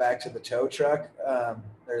 I went back to the tow truck,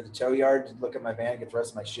 or the tow yard, to look at my van, get the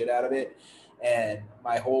rest of my shit out of it, and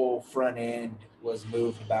my whole front end was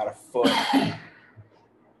moved about a foot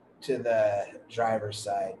to the driver's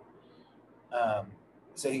side.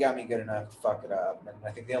 So he got me good enough to fuck it up. And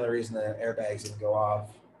I think the only reason the airbags didn't go off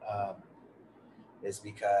is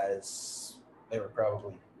because they were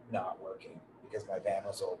probably not working, because my van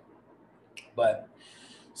was old. But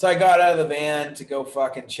so I got out of the van to go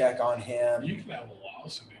fucking check on him. You can have a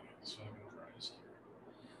lawsuit against fucking Chrysler.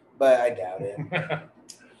 But I doubt it.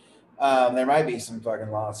 There might be some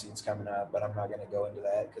fucking lawsuits coming up, but I'm not going to go into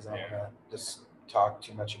that because I don't want to just talk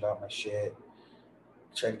too much about my shit.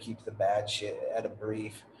 Try to keep the bad shit at a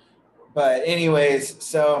brief. But anyways,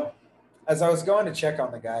 so as I was going to check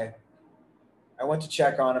on the guy, I went to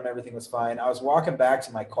check on him. Everything was fine. I was walking back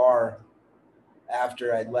to my car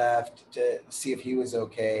after I'd left to see if he was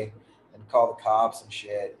okay and call the cops and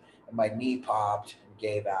shit. And my knee popped and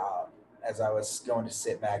gave out as I was going to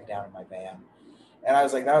sit back down in my van. And I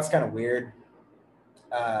was like, that was kind of weird.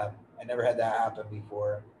 I never had that happen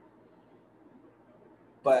before.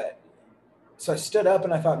 But so I stood up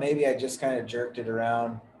and I thought maybe I just kind of jerked it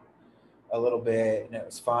around a little bit and it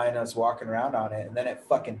was fine. I was walking around on it and then it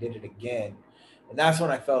fucking did it again. And that's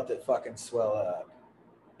when I felt it fucking swell up.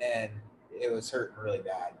 And it was hurting really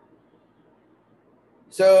bad.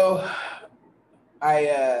 So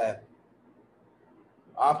I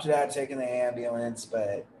opted out of taking the ambulance,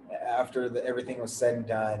 but after everything was said and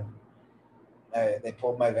done, they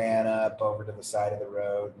pulled my van up over to the side of the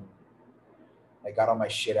road. And I got all my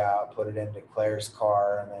shit out, put it into Claire's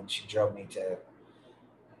car, and then she drove me to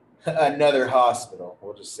another hospital.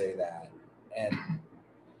 We'll just say that. And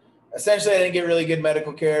essentially, I didn't get really good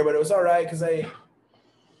medical care, but it was all right because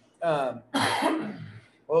well,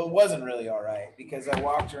 it wasn't really all right because I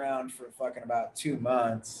walked around for fucking about 2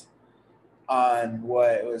 months on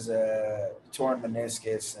what was a torn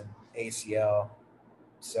meniscus and ACL.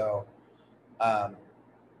 So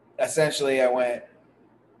essentially, I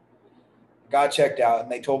got checked out,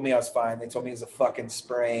 and they told me I was fine. They told me it was a fucking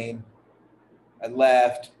sprain. I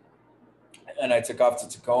left, and I took off to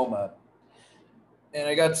Tacoma. And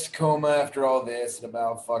I got to Tacoma after all this at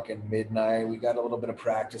about fucking midnight. We got a little bit of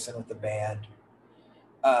practice in with the band.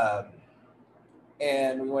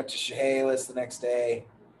 And we went to Chehalis the next day.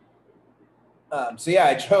 So yeah,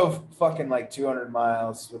 I drove fucking like 200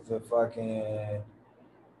 miles with the fucking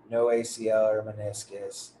no ACL or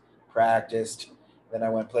meniscus. Practiced. Then I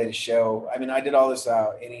went and played a show. I mean, I did all this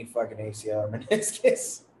without any fucking ACL or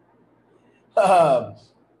meniscus.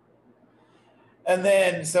 And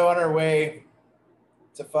then, so on our way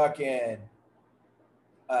to fucking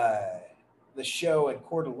the show in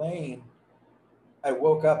Coeur d'Alene, I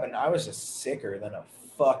woke up and I was just sicker than a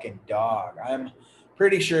fucking dog. I'm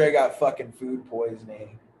pretty sure I got fucking food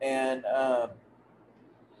poisoning. And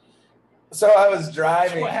so I was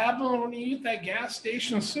driving. That's what happened when you eat that gas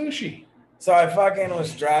station sushi. So I fucking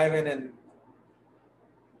was driving and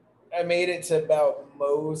I made it to about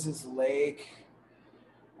Moses Lake,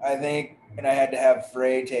 I think, and I had to have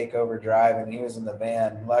Frey take over driving. He was in the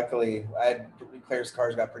van. Luckily, Claire's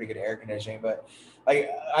car's got pretty good air conditioning, but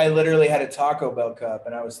I literally had a Taco Bell cup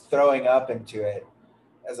and I was throwing up into it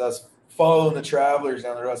as I was following the travelers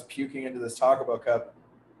down the road. I was puking into this Taco Bell cup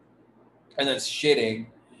and then shitting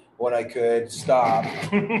when I could stop.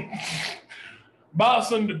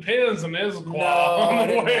 Boston depends on his claw on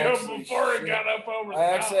the way up before it got up over the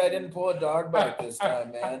top. I didn't pull a dog bite this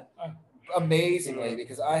time, man. Amazingly,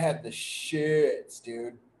 because I had the shits,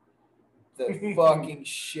 dude. The fucking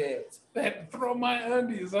shits. They had to throw my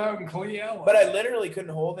undies out in Cleella. But I literally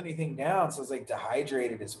couldn't hold anything down, so I was like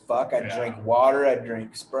dehydrated as fuck. I'd drink water, I'd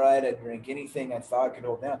drink Sprite, I'd drink anything I thought I could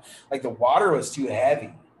hold down. Like the water was too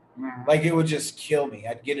heavy. Like it would just kill me.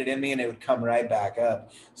 I'd get it in me and it would come right back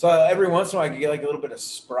up. So every once in a while I could get like a little bit of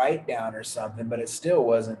Sprite down or something, but it still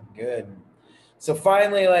wasn't good. So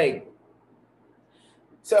finally, I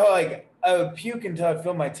would puke until I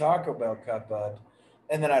filled my Taco Bell cup up,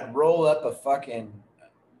 and then I'd roll up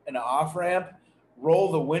an off ramp,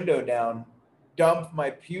 roll the window down, dump my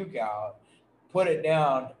puke out, put it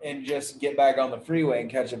down, and just get back on the freeway and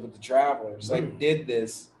catch up with the travelers. I did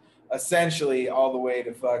this essentially all the way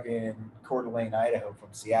to fucking Coeur d'Alene, Idaho from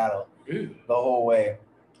Seattle, the whole way.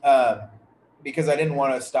 Because I didn't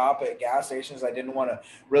want to stop at gas stations. I didn't want to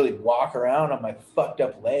really walk around on my fucked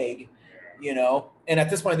up leg, you know? And at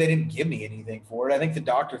this point, they didn't give me anything for it. I think the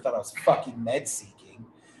doctor thought I was fucking med seeking.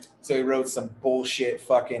 So he wrote some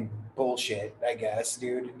fucking bullshit, I guess,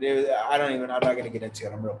 dude. I'm not going to get into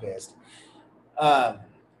it. I'm real pissed. I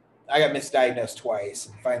got misdiagnosed twice,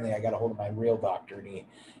 and finally I got a hold of my real doctor, and he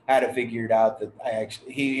had it figured out that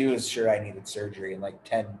he was sure I needed surgery in like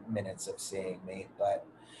 10 minutes of seeing me. But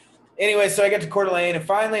anyway, so I got to Coeur d'Alene, and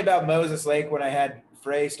finally about Moses Lake, when I had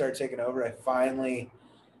Frey start taking over, I finally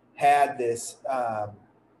had this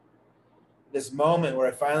this moment where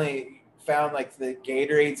I finally found like the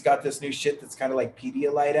Gatorade's got this new shit that's kind of like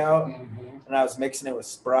Pedialyte out, and I was mixing it with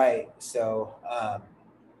Sprite. So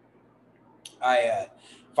I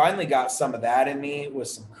finally got some of that in me with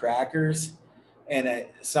some crackers, and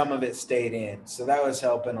some of it stayed in. So that was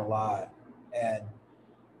helping a lot.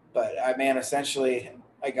 But essentially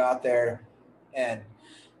I got there, and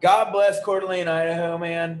God bless Coeur d'Alene, Idaho,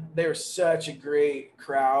 man. They were such a great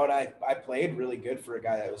crowd. I played really good for a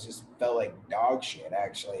guy that felt like dog shit,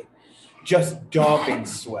 actually. Just dumping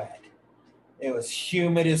sweat. It was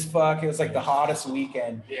humid as fuck. It was like the hottest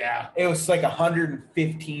weekend. Yeah. It was like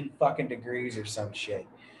 115 fucking degrees or some shit.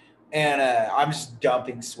 And I'm just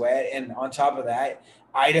dumping sweat. And on top of that,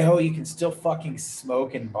 Idaho, you can still fucking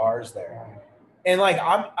smoke in bars there. And like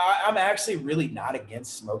I'm actually really not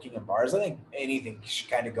against smoking in bars. I think anything should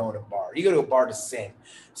kind of go in a bar. You go to a bar to sing.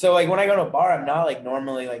 So like when I go to a bar, I'm not like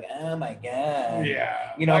normally like, oh my God.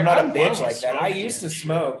 Yeah. You know, I'm not a bitch like that. I used to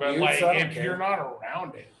smoke, but dude, like so I don't if care. you're not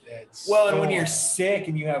around it, it's and when you're sick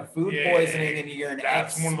and you have food poisoning and you're an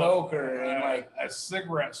that's ex-smoker and like a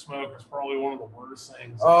cigarette smoke is probably one of the worst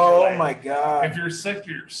things. Oh Like, my God. If you're sick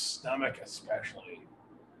to your stomach, especially,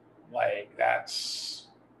 like that's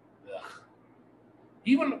ugh.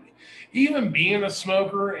 Even being a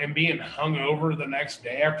smoker and being hungover the next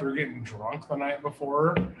day after getting drunk the night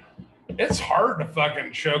before, it's hard to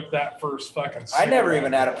fucking choke that first fucking cigarette. I never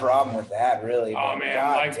even had a problem with that, really. Oh man,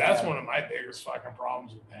 God like that's damn. one of my biggest fucking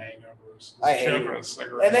problems with hangovers. I hate choking it. a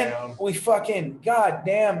cigarette And then down. we fucking,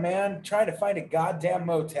 goddamn, man, trying to find a goddamn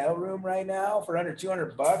motel room right now for under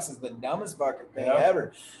 $200 is the dumbest fucking thing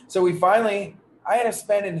ever. So I ended up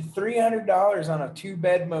spending $300 on a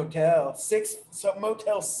 2-bed motel,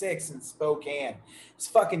 Motel 6 in Spokane. It's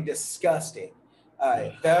fucking disgusting.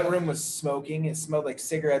 That room was smoking. It smelled like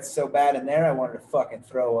cigarettes so bad in there, I wanted to fucking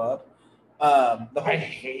throw up. I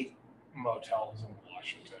hate motels in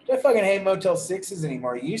Washington. I fucking hate Motel 6s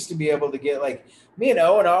anymore. You used to be able to get like, me and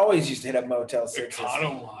Owen always used to hit up Motel 6s.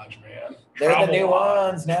 Econo Lodge, man. They're the new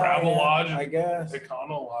ones now. Travel man, Lodge, I guess.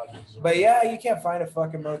 Econo Lodges. But yeah, you can't find a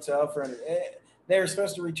fucking motel for they were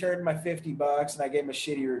supposed to return my $50 and I gave them a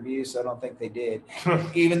shitty review, so I don't think they did.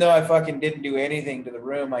 Even though I fucking didn't do anything to the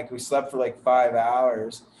room, like we slept for like 5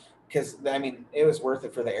 hours because it was worth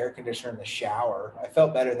it for the air conditioner and the shower. I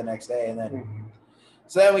felt better the next day, and then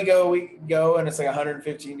so then we go and it's like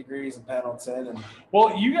 115 degrees in Pendleton. And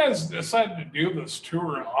well, you guys decided to do this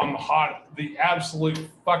tour on the absolute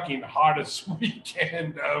fucking hottest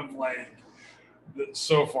weekend of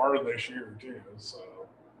so far this year too. So.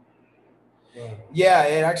 Yeah,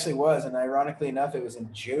 it actually was, and ironically enough, it was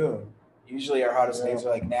in June. Usually our hottest days are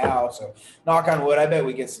like now, so knock on wood, I bet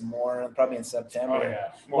we get some more, probably in September. Oh,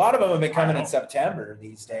 yeah. A lot of them have been coming in September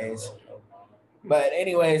these days. But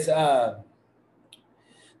anyways, but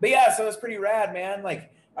yeah, so it's pretty rad, man.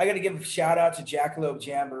 Like, I got to give a shout out to Jackalope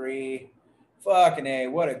Jamboree. Fucking A,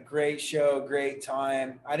 what a great show, great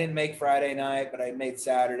time. I didn't make Friday night, but I made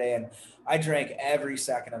Saturday, and I drank every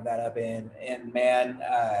second of that up in. And man,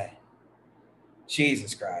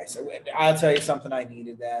 Jesus Christ. I'll tell you something, I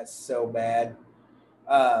needed that so bad.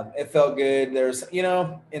 It felt good. There's,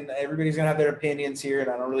 and everybody's going to have their opinions here, and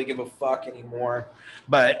I don't really give a fuck anymore.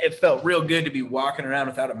 But it felt real good to be walking around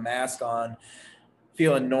without a mask on,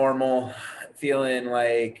 feeling normal, feeling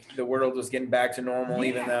like the world was getting back to normal,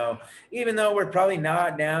 even though we're probably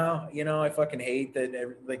not now. I fucking hate that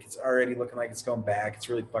it's already looking like it's going back. It's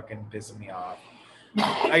really fucking pissing me off.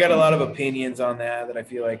 I got a lot of opinions on that I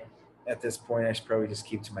feel like at this point, I should probably just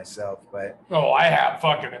keep to myself. But Oh, I have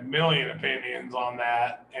fucking a million opinions on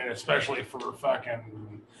that, and especially for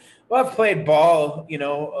fucking. well, I've played ball, a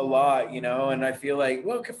lot, and I feel like,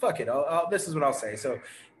 well, fuck it. This is what I'll say. So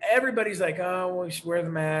everybody's like, oh, we should wear the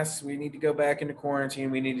masks. We need to go back into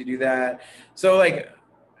quarantine. We need to do that. So like,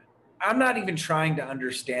 I'm not even trying to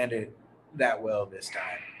understand it that well this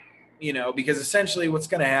time, because essentially what's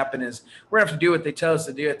going to happen is we're going to have to do what they tell us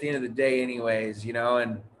to do at the end of the day anyways,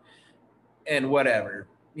 and whatever,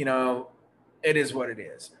 it is what it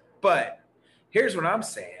is. But here's what I'm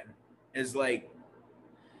saying is like,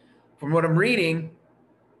 from what I'm reading,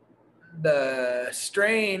 the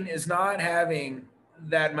strain is not having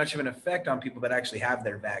that much of an effect on people that actually have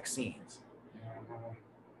their vaccines.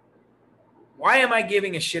 Why am I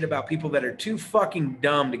giving a shit about people that are too fucking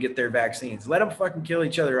dumb to get their vaccines? Let them fucking kill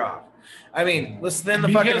each other off. I mean, let's thin the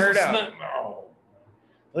fucking herd out.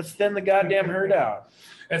 Let's thin the goddamn herd out.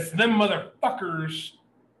 It's them motherfuckers.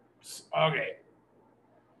 Okay.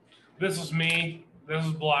 This is me. This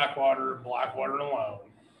is Blackwater alone.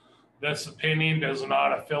 This opinion does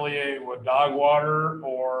not affiliate with Dogwater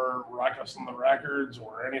or Ruckus on the Records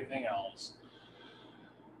or anything else.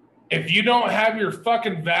 If you don't have your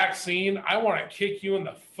fucking vaccine, I want to kick you in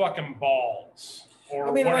the fucking balls.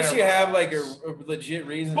 Or unless you have like a legit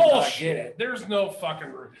reason to not get it. There's no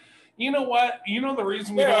fucking. You know what? You know the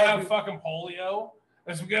reason we don't have fucking polio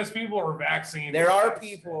is because people are vaccinated. There are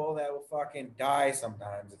people that will fucking die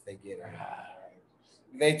sometimes if they get it.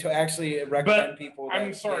 They actually recommend people.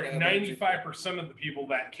 I'm sorry, 95% of the people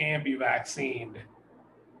that can be vaccinated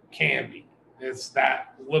can be. It's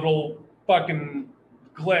that little fucking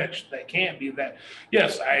glitch that can't be that.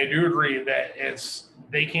 Yes, I do agree that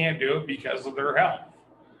they can't do it because of their health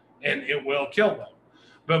and it will kill them.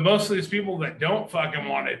 But most of these people that don't fucking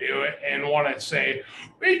want to do it and want to say,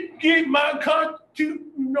 "We give my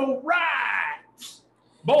constitutional rights,"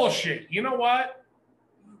 bullshit. You know what?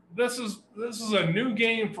 This is a new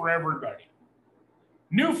game for everybody.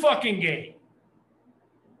 New fucking game.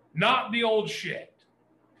 Not the old shit.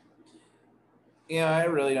 I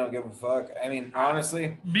really don't give a fuck. I mean,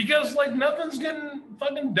 honestly. Because, like, nothing's getting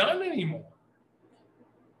fucking done anymore.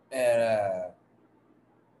 And,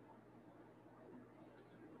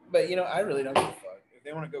 but, I really don't give a fuck. If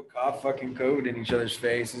they want to go cough fucking COVID in each other's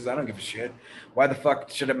faces, I don't give a shit. Why the fuck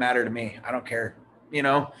should it matter to me? I don't care.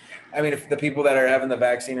 I mean, if the people that are having the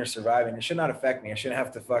vaccine are surviving, it should not affect me. I shouldn't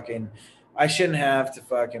have to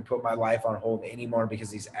fucking put my life on hold anymore because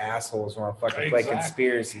these assholes want to fucking play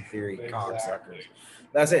conspiracy theory cocksuckers.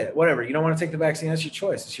 That's it. Whatever. You don't want to take the vaccine, that's your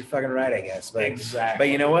choice. It's your fucking right, I guess. But, exactly. But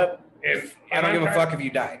you know what? I don't give a fuck if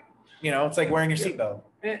you die. It's like wearing your seatbelt.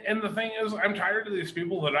 And the thing is, I'm tired of these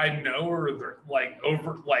people that I know are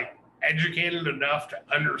educated enough to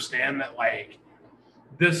understand that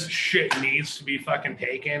this shit needs to be fucking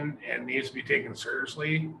taken and needs to be taken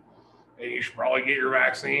seriously. And you should probably get your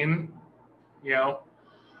vaccine.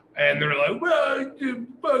 And they're like, well, the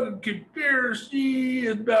fucking conspiracy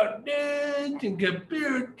about this and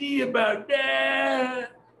conspiracy about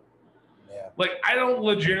that. Yeah. Like, I don't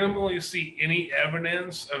legitimately see any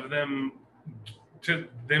evidence of them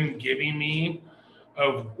giving me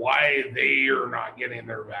of why they are not getting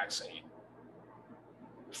their vaccine.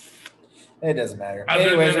 It doesn't matter.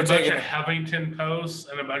 Anyways, a bunch of Huffington Posts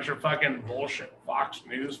and a bunch of fucking bullshit Fox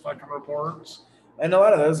News fucking reports. And a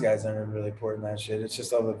lot of those guys aren't really reporting that shit. It's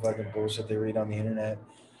just all the fucking bullshit they read on the internet.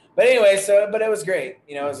 But anyway, but it was great.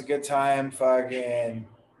 It was a good time. Fucking,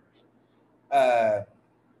 it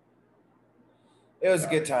was a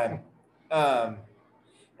good time. And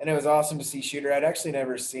it was awesome to see Shooter. I'd actually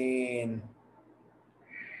never seen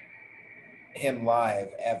him live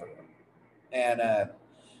ever. And,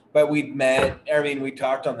 but we met. I mean, we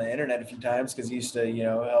talked on the internet a few times because he used to,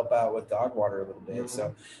 help out with Dogwater a little bit. Mm-hmm.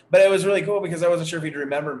 So, but it was really cool because I wasn't sure if he'd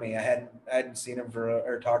remember me. I hadn't seen him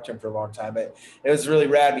or talked to him for a long time. But it was really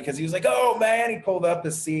rad because he was like, "Oh man!" He pulled up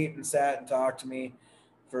his seat and sat and talked to me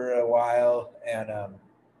for a while, and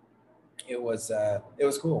it was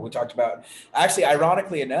cool. We talked about, actually,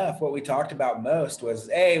 ironically enough, what we talked about most was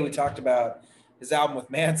we talked about his album with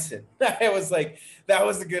Manson. It was like, that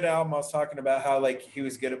was a good album. I was talking about how he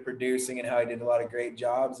was good at producing and how he did a lot of great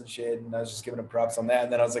jobs and shit. And I was just giving him props on that.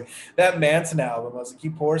 And then I was like, that Manson album, I was like, you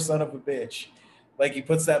poor son of a bitch. Like, he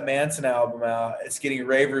puts that Manson album out, it's getting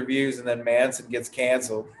rave reviews, and then Manson gets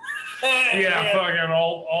canceled. Yeah, fucking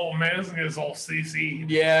all Manson gets all CC.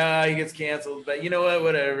 Yeah, he gets canceled. But you know what?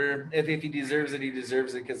 Whatever. If he deserves it, he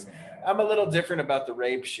deserves it. Because I'm a little different about the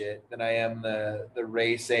rape shit than I am the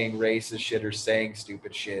saying racist shit or saying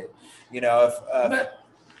stupid shit. If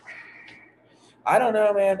I don't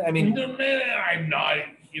know, man. I mean, I'm not.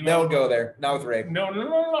 you know, Don't go there. Not with Ray. No.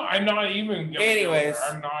 I'm not even gonna Anyways. go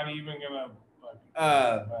there. I'm not even gonna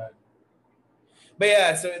But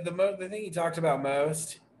yeah, so the thing he talked about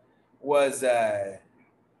most was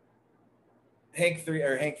Hank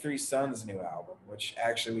Three's Son's new album, which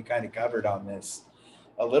actually we kind of covered on this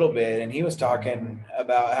a little bit, and he was talking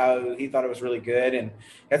about how he thought it was really good and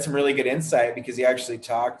had some really good insight because he actually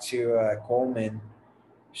talked to Coleman,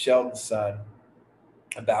 Shelton's son,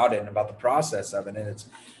 about it and about the process of it, and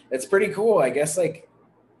it's pretty cool. I guess gave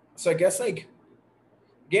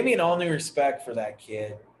me an all new respect for that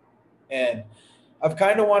kid, and I've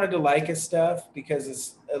kind of wanted to like his stuff because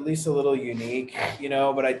it's at least a little unique, you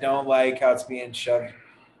know, but I don't like how it's being shoved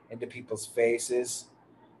into people's faces.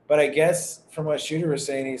 But I guess from what Shooter was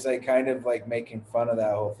saying, he's like kind of like making fun of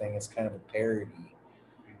that whole thing. It's kind of a parody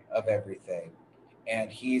of everything.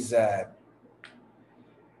 And he's but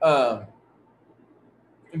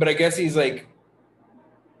I guess he's like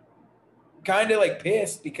kind of like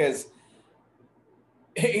pissed because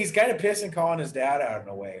he's kind of pissed and calling his dad out in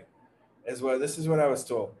a way. This is what I was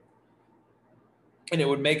told. And it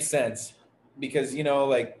would make sense because, you know,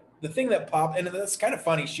 like the thing that popped, and that's kind of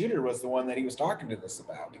funny, Shooter was the one that he was talking to this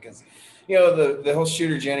about because, you know, the whole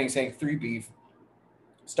Shooter Jennings Hank 3 beef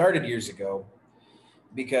started years ago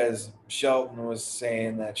because Shelton was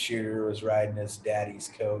saying that Shooter was riding his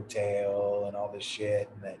daddy's coattail and all this shit,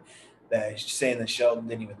 and that saying that Shelton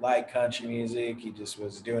didn't even like country music. He just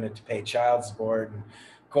was doing it to pay child support. And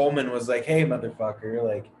Coleman was like, hey, motherfucker,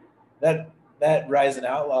 like, that Rising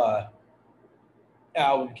Outlaw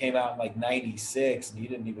album came out in like 96 and you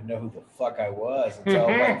didn't even know who the fuck I was until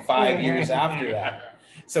like 5 years after that.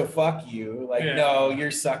 So fuck you. Like, no, you're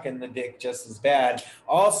sucking the dick just as bad.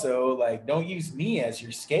 Also, like, don't use me as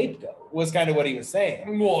your scapegoat was kind of what he was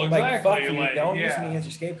saying. Well, exactly. Like, fuck you, don't use me as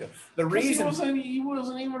your scapegoat. The reason he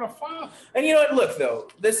wasn't even a father. And you know what? Look, though,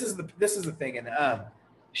 this is the thing, and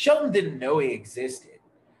Shelton didn't know he existed,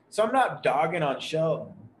 so I'm not dogging on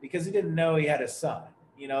Shelton because he didn't know he had a son.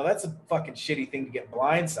 You know, that's a fucking shitty thing to get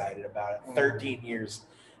blindsided about it 13 years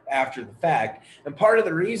after the fact. And part of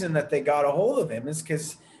the reason that they got a hold of him is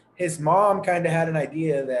because his mom kind of had an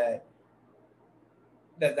idea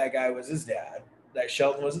that guy was his dad, that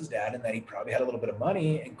Shelton was his dad, and that he probably had a little bit of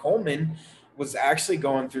money. And Coleman was actually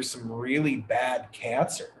going through some really bad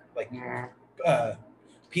cancer, like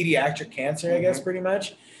pediatric cancer, I guess, pretty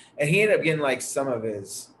much. And he ended up getting like some of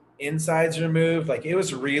his insides removed. Like, it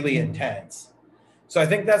was really intense. So I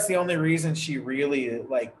think that's the only reason she really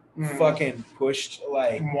like fucking pushed,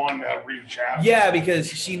 like, wanted to reach out. Yeah, because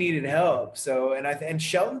she needed help. So and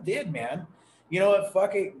Shelton did, man. You know what?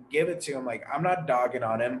 Fuck it, give it to him. Like, I'm not dogging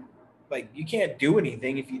on him. Like, you can't do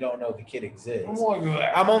anything if you don't know the kid exists.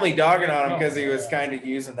 I'm only dogging on him because he was kind of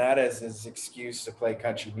using that as his excuse to play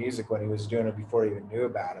country music when he was doing it before he even knew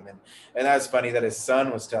about him. And that's funny that his son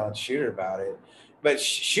was telling Shooter about it. But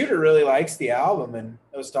Shooter really likes the album, and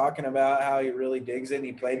I was talking about how he really digs it, and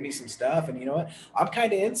he played me some stuff, and you know what? I'm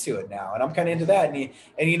kind of into it now, and I'm kind of into that.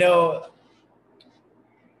 And you know,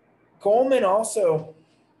 Coleman also,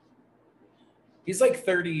 he's like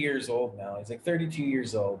 30 years old now. He's like 32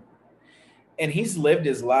 years old, and he's lived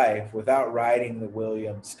his life without riding the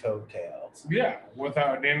Williams coattails. Yeah,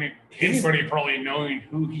 without anybody probably knowing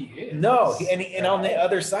who he is. No, and on the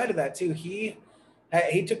other side of that too, he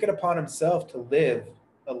took it upon himself to live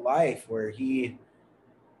a life where he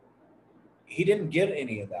didn't get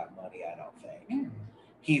any of that money, I don't think.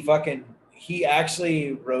 He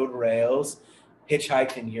actually rode rails,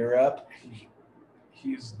 hitchhiked in Europe.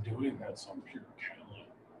 He's doing that on pure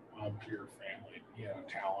talent, pure family,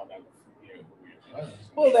 talent of who he was.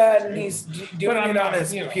 Well, that, and he's doing it on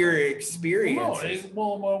his pure experience.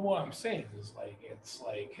 What I'm saying is, like, it's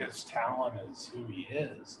like his talent is who he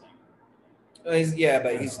is. But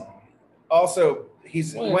he's also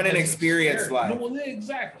went an experienced life. No,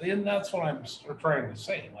 exactly, and that's what I'm trying to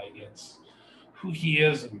say. Like, it's who he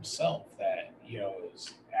is himself that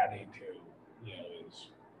is adding to his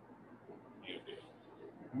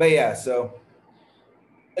But yeah, so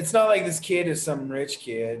it's not like this kid is some rich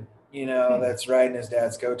kid, that's riding his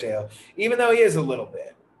dad's coattail, even though he is a little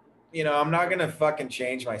bit. I'm not gonna fucking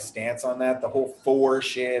change my stance on that. The whole 4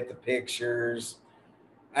 shit, the pictures.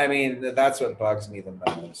 I mean, that's what bugs me the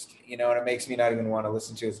most, and it makes me not even want to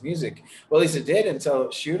listen to his music. Well, at least it did until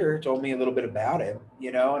Shooter told me a little bit about him,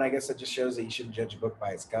 and I guess that just shows that you shouldn't judge a book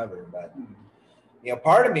by its cover. But,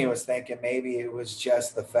 part of me was thinking maybe it was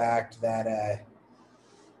just the fact that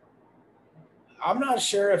I'm not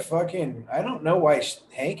sure if I don't know why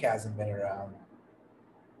Hank hasn't been around.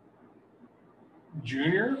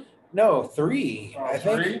 Junior? No, 3. Oh,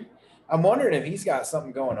 3? I'm wondering if he's got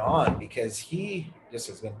something going on because he just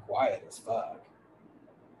has been quiet as fuck.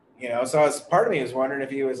 You know, so part of me was wondering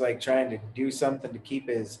if he was like trying to do something to keep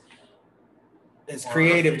his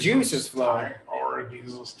creative juices flowing. Or if he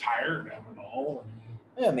was tired of it all.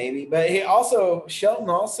 Yeah, maybe. But Shelton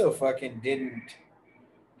also fucking didn't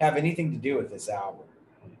have anything to do with this album.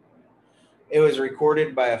 It was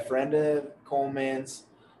recorded by a friend of Coleman's.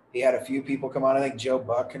 He had a few people come on. I think Joe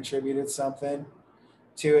Buck contributed something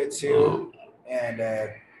to it too. And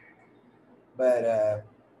but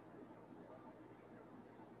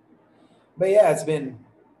yeah,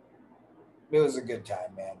 it was a good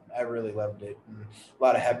time, man. I really loved it. And a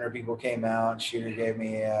lot of Hebner people came out. Shooter gave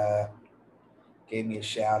me a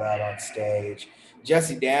shout out on stage.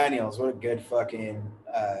 Jesse Daniels, what a good fucking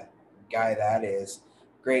guy that is.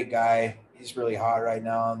 Great guy. He's really hot right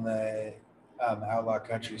now on the outlaw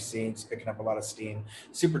country scene. He's picking up a lot of steam.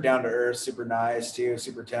 Super down to earth, super nice too,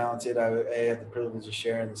 super talented. I had the privilege of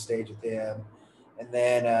sharing the stage with him. And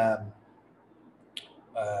then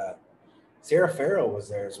Sarah Farrell was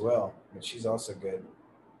there as well, but she's also good.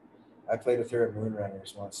 I played with her at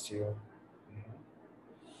Moonrunners once too.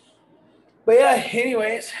 But yeah,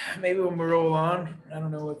 anyways, maybe when we roll on, I don't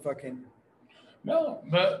know what fucking. No,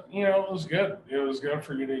 but you know, it was good. It was good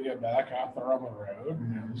for you to get back out there on the road.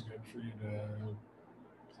 Mm-hmm. It was good for you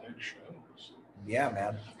to play shows. Yeah,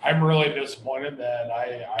 man. I'm really disappointed that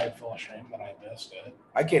I feel ashamed that I missed it.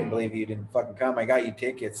 I can't believe you didn't fucking come. I got you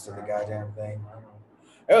tickets to the goddamn thing.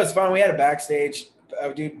 It was fun. We had a backstage.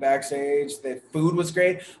 Backstage. The food was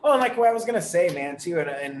great. Oh, and like what I was gonna say, man, too,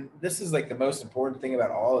 and this is like the most important thing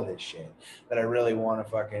about all of this shit that I really want to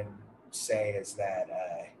fucking say is that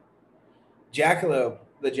the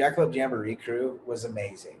Jackalope Jamboree crew was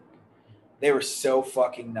amazing. They were so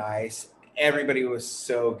fucking nice. Everybody was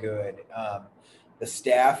so good. The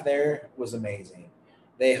staff there was amazing.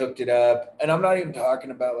 They hooked it up, and I'm not even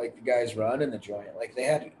talking about like the guys running the joint. Like they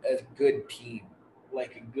had a good team.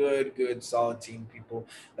 Like a good, solid team of people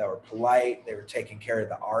that were polite. They were taking care of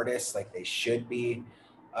the artists like they should be.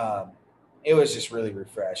 It was just really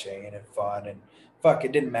refreshing and fun. And fuck,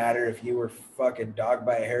 it didn't matter if you were fucking dogged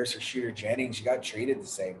by a Harris or Shooter Jennings. You got treated the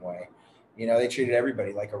same way. You know, they treated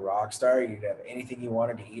everybody like a rock star. You'd have anything you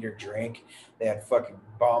wanted to eat or drink. They had fucking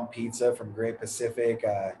bomb pizza from Great Pacific.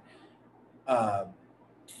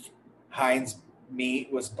 Heinz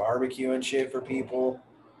meat was barbecue and shit for people.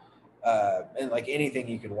 And like anything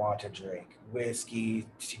you could want to drink, whiskey,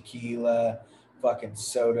 tequila, fucking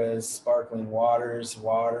sodas, sparkling waters,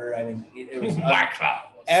 water. I mean, it was White Claws.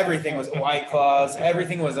 Everything was White Claws.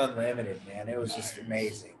 Everything was unlimited, man. It was just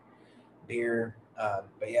amazing. Beer.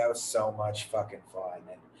 But yeah, it was so much fucking fun.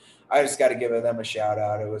 And I just got to give them a shout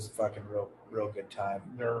out. It was a fucking real good time.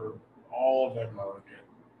 All of them are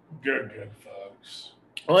good folks.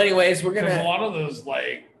 Well, anyways, we're going to. A lot of those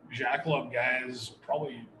like Jackalope guys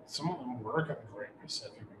probably. Some of them work at the Great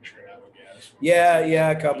Pacific, I'm sure I would guess. Yeah,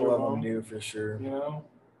 a couple of them do for sure. You know,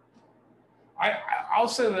 I'll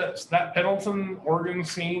say that Pendleton, Oregon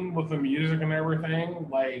scene with the music and everything,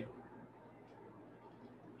 like,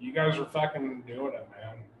 you guys are fucking doing it,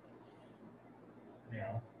 man. You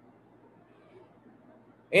know.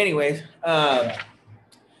 Anyways,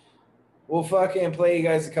 we'll fucking play you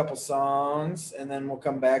guys a couple songs, and then we'll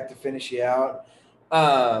come back to finish you out.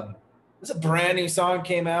 This is a brand new song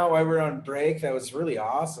came out while we were on break. That was really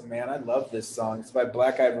awesome, man. I love this song. It's by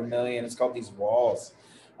Eyed Vermillion. It's called These Walls.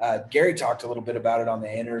 Gary talked a little bit about it on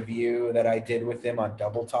the interview that I did with him on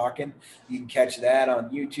Double Talking. You can catch that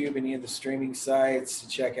on YouTube, any of the streaming sites to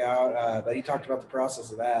check out. But he talked about the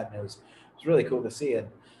process of that, and it was really cool to see it.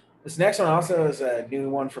 This next one also is a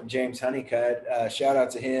new one from James Hunnicutt. Shout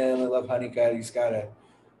out to him. I love Hunnicutt. He's got a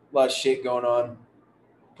lot of shit going on.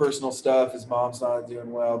 Personal stuff. His mom's not doing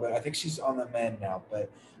well, but I think she's on the mend now. But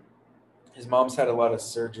his mom's had a lot of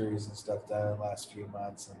surgeries and stuff done in the last few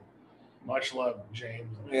months. And much love,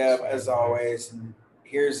 James. Yeah, as always. And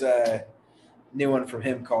here's a new one from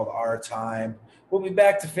him called Our Time. We'll be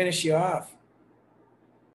back to finish you off.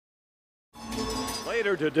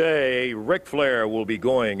 Later today, Ric Flair will be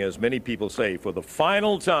going, as many people say, for the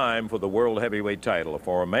final time for the World Heavyweight title.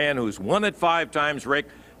 For a man who's won it 5 times, Rick,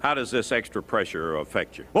 how does this extra pressure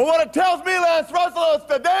affect you? Well, what it tells me, Lance Russell, is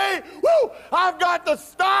today, I've got the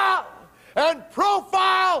style and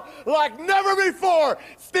profile like never before.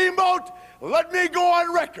 Steamboat, let me go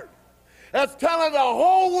on record as telling the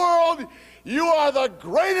whole world you are the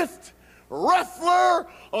greatest wrestler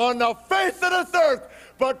on the face of this earth.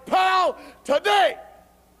 But, pal, today,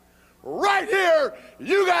 right here,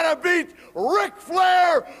 you gotta beat Ric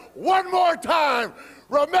Flair one more time.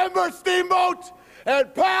 Remember, Steamboat?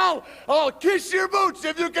 And pal, I'll kiss your boots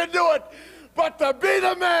if you can do it. But to be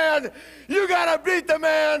the man, you gotta beat the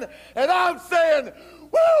man. And I'm saying,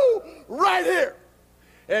 woo, right here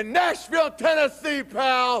in Nashville, Tennessee,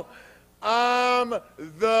 pal, I'm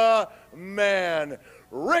the man.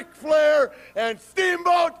 Ric Flair and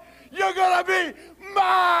Steamboat, you're gonna be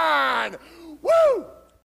mine. Woo!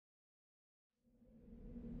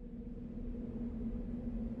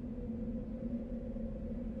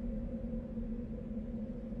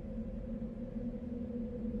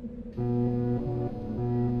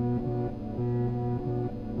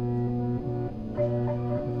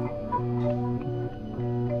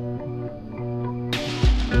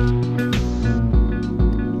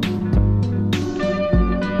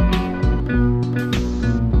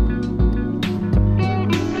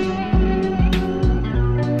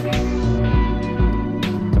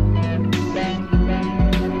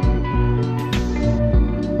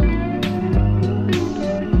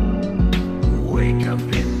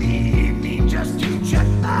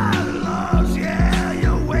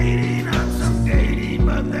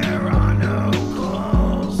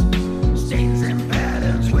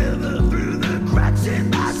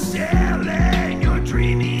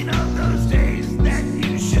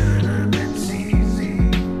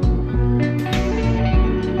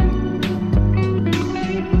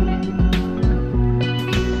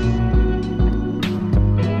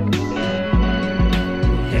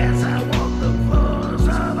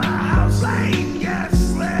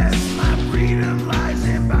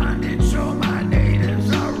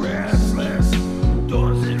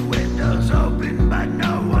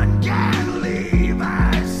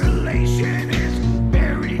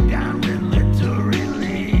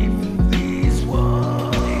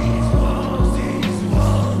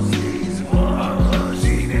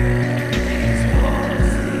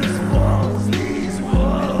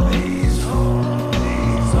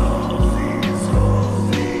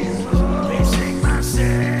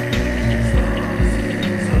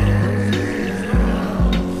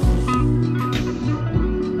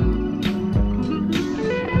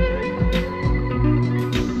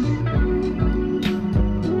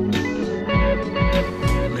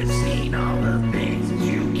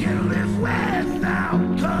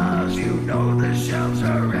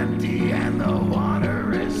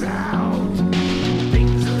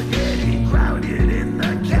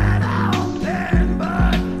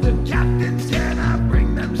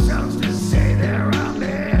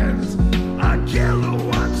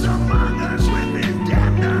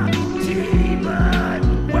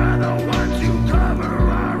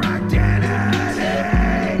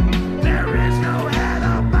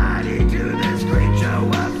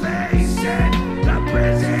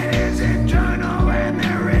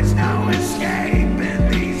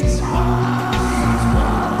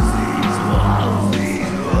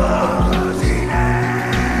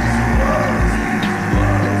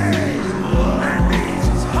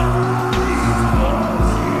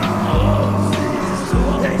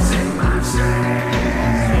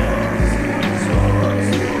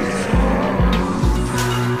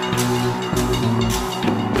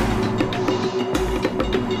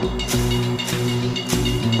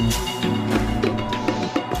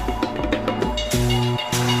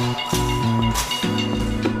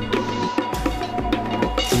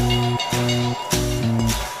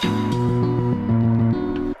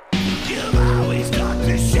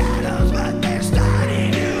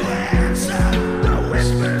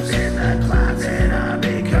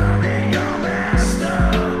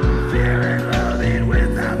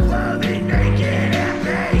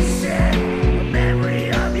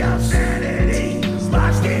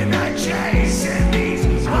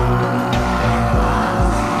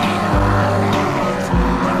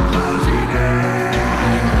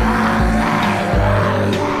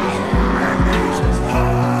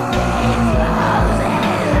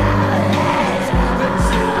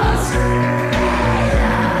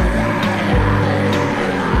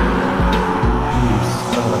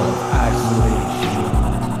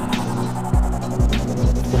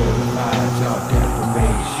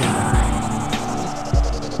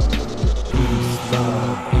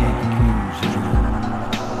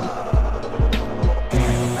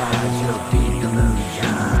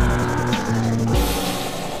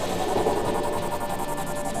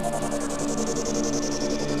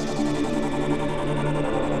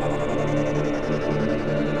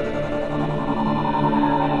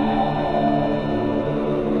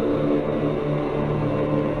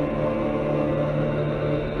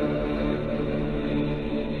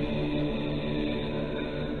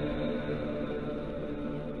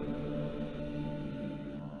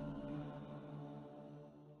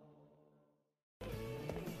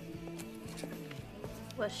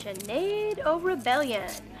 was Sinead O'Rebellion.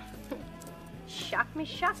 Shock me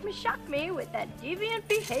with that deviant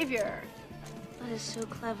behavior. That is so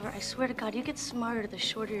clever. I swear to God, you get smarter the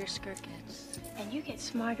shorter your skirt gets. And you get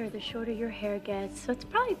smarter the shorter your hair gets, so it's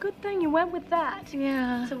probably a good thing you went with that.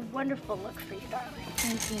 Yeah. It's a wonderful look for you, darling.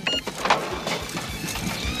 Thank you.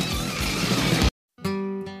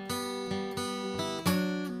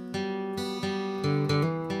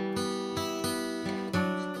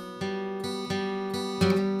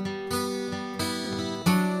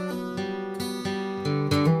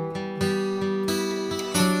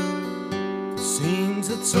 Seems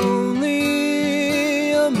it's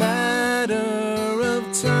only a matter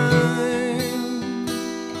of time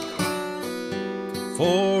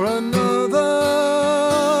for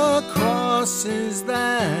another crosses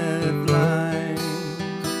that line.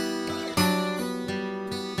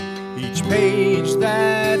 Each page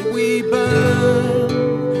that we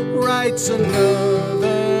burn writes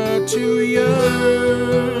another to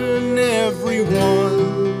yearn. Everyone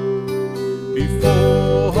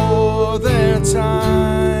before their time.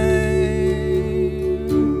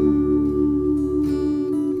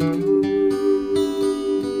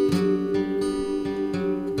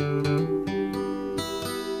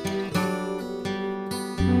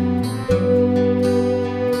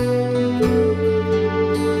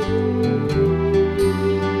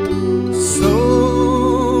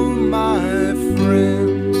 So, my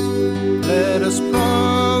friends, let us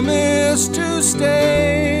promise to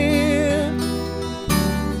stay,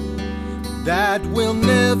 that we'll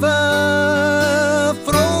never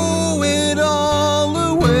throw it all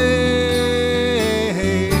away.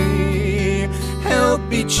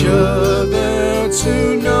 Help each other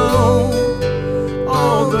to know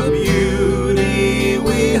all the beauty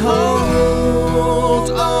we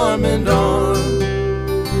hold, arm in arm,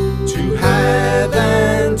 to have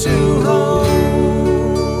and to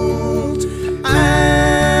hold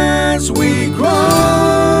as we grow.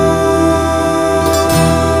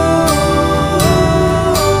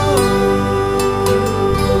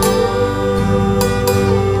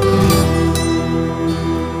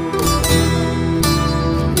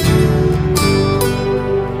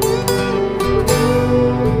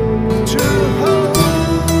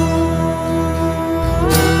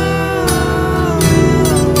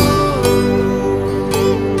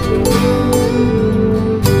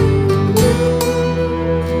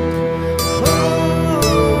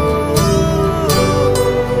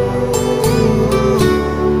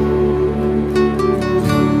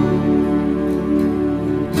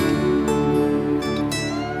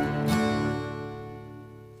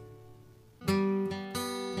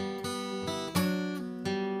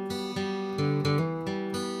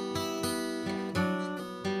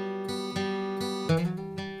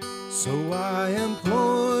 So I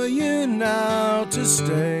implore you now to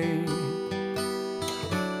stay,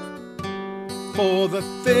 for the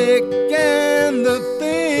thick and the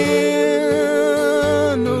thin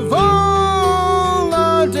of all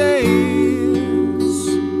our days,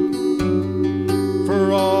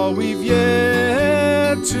 for all we've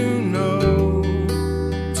yet to know.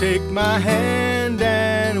 Take my hand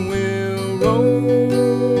and we'll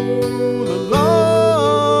roll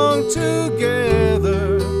along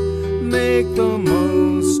together, make the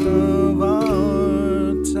most of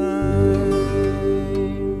our time.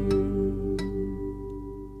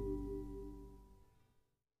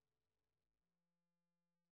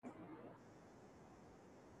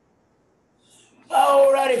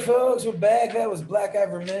 Alrighty, folks, we're back. That was Eyed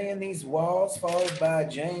Vermillion, These Walls, followed by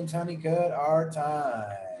James Hunnicutt, Our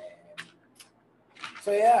Time.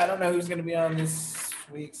 So yeah, I don't know who's going to be on this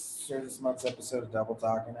week's or this month's episode of Double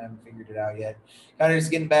Talking. I haven't figured it out yet. Kind of just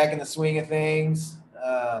getting back in the swing of things.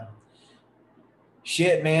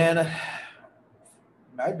 Shit, man. I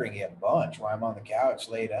might bring you a bunch while I'm on the couch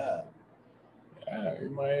laid up. Yeah, you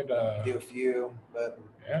might do a few, but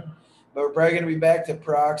yeah. But we're probably going to be back to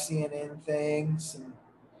proxying in things and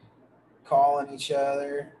calling each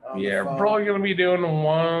other. Yeah, we're probably going to be doing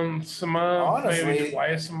once a month, Honestly, maybe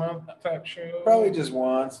twice a month type show. Probably just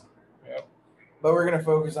once. Yep. But we're going to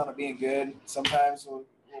focus on it being good. Sometimes we'll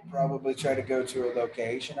probably try to go to a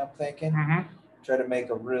location, I'm thinking. Mm-hmm. Try to make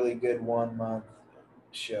a really good 1 month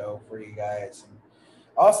show for you guys. And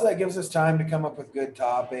also, that gives us time to come up with good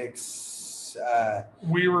topics.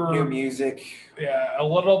 New music. Yeah, a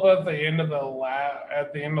little bit at the end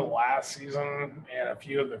of last season and a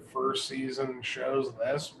few of the first season shows of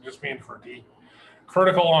this, just being pretty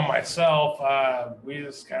critical on myself. We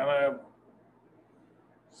just kind of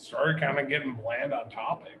started getting bland on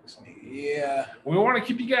topics. Yeah. We want to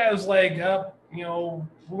keep you guys up, we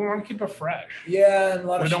want to keep it fresh. Yeah, and a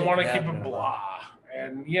lot of we don't shit want to can keep happen it blah.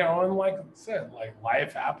 And, you know, and like I said, like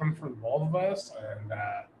life happened for the both of us, and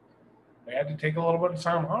we had to take a little bit of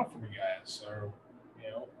time off from you guys. So, you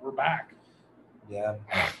know, we're back. Yeah.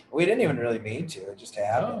 We didn't even really mean to. It just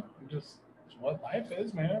happened. No, just it's what life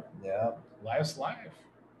is, man. Yeah. Life's life.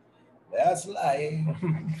 That's life.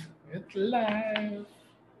 It's life.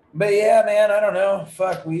 But yeah, man, I don't know.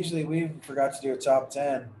 Fuck, we forgot to do a top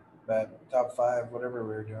 10, but top 5, whatever we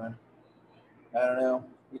were doing. I don't know.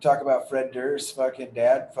 We talk about Fred Durst's fucking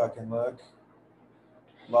dad fucking look.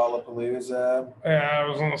 Lollapalooza. Yeah, I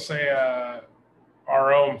was gonna say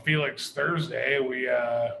our own Felix Thursday. We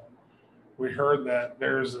heard that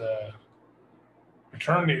there's a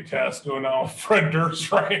paternity test going on with Fred Durst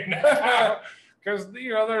right now because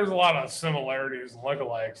you know there's a lot of similarities and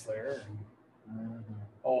lookalikes there.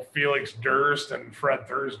 Old Felix Durst and Fred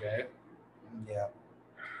Thursday. Yeah.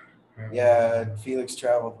 Yeah, Felix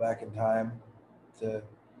traveled back in time to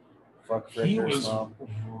fuck Fred Durst's mom.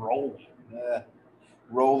 Rolling.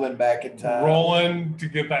 Rolling back in time. Rolling to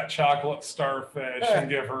get that chocolate starfish and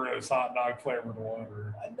give her his hot dog flavored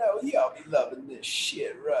water. I know y'all be loving this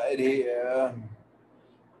shit right here.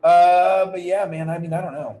 But yeah, man, I mean, I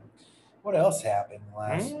don't know. What else happened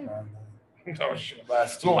last month? Oh shit.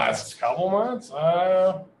 The last couple months?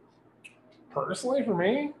 Personally for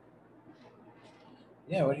me?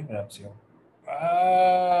 Yeah, what have you been up to?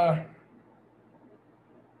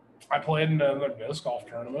 I played in another disc golf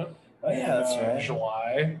tournament. Oh yeah, that's right.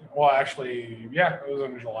 July. Well, actually, yeah, it was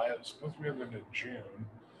in July. It was supposed to be in June,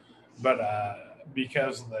 but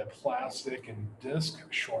because of the plastic and disc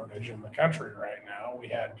shortage in the country right now, they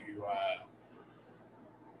had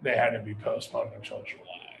to be postponed until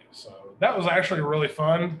July. So that was actually really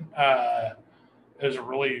fun. It was a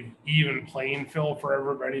really even playing field for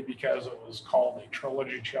everybody because it was called a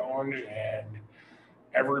trilogy challenge, and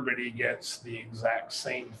everybody gets the exact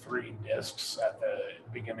same 3 discs at the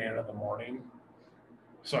beginning of the morning.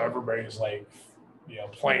 So everybody's like, you know,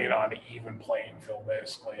 playing on an even playing field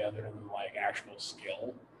basically, other than like actual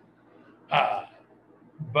skill.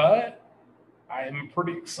 But I'm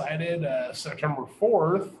pretty excited. September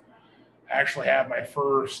 4th, I actually have my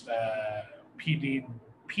first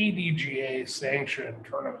PDGA sanctioned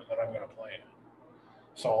tournament that I'm going to play in.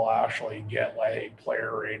 So I'll actually get like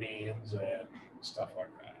player ratings and stuff like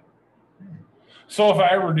that. So if I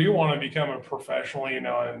ever do want to become a professional, you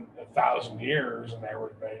know, in 1,000 years and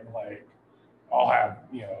everything, like I'll have,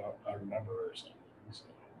 you know, a number or something. So.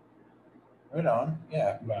 Right on.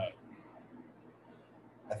 Yeah. But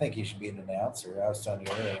I think you should be an announcer. I was telling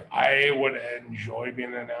you earlier. I would enjoy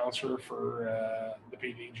being an announcer for the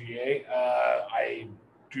PDGA. I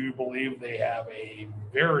do believe they have a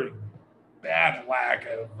very bad lack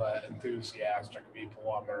of enthusiastic people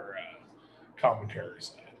on their commentary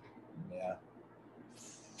side. Yeah.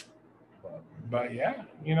 But yeah,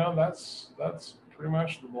 you know, that's pretty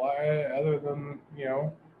much the why, other than, you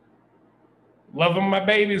know, loving my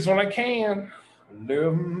babies when I can.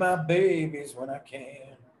 Loving my babies when I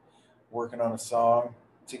can. Working on a song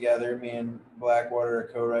together. Me and Blackwater are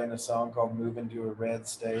co-writing a song called Moving to a Red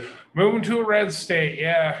State. Moving to a Red State,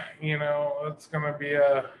 yeah. You know, it's going to be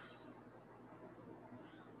a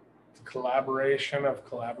collaboration of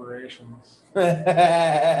collaborations.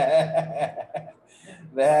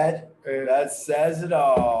 That says it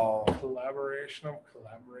all. Collaboration of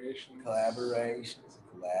collaborations. Collaborations.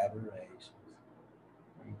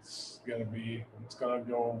 It's gonna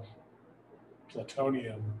go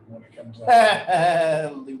plutonium when it comes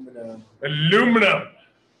out. Aluminum.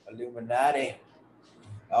 Illuminati.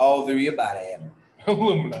 All through your body.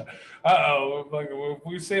 Illuminati. Uh-oh. Like, if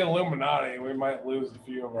we say Illuminati, we might lose a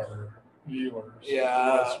few of our viewers.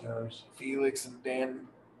 Yeah. Listeners. Felix and Dan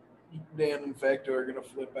and Fector are gonna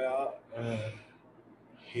flip out.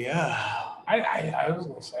 Yeah. I was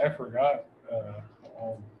gonna say I forgot.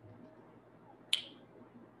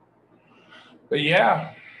 But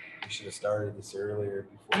yeah. We should have started this earlier.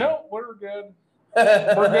 No, we're good.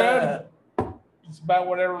 We're good. It's about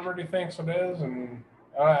what everybody thinks it is, and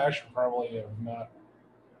I should probably have not,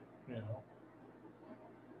 you know.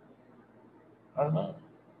 I don't know.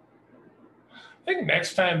 I think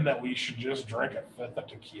next time that we should just drink a 5th of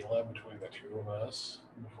tequila between the two of us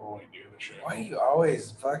before we do the show. Why do you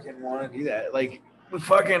always fucking want to do that? Like, we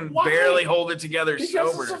fucking barely hold it together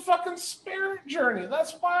sober. Because it's a fucking spirit journey.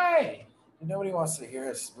 That's why. Nobody wants to hear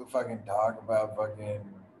us fucking talk about fucking...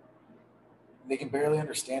 They can barely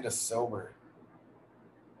understand us sober.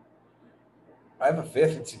 I have a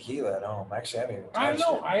 5th of tequila at home. Actually, I haven't even touched I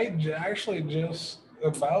know. it. I actually just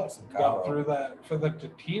about got through that for the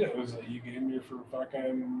Tito's that you gave me for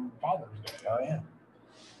fucking Father's Day. Oh, yeah.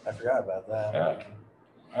 I forgot about that. Yeah.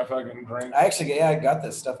 I fucking drink. I got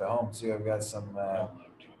this stuff at home too. I've got some.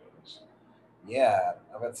 Yeah,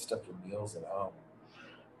 I've got stuff for meals at home.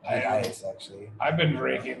 Nice, actually. I've been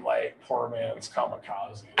drinking like poor man's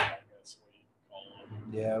kamikaze. I guess we call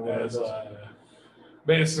them. Yeah, what As, are those?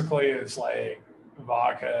 basically, it's like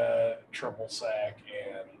vodka, triple sec,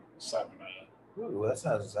 and 7-Up. Ooh,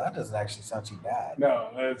 that doesn't actually sound too bad. No,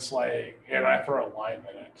 it's like, and I throw a lime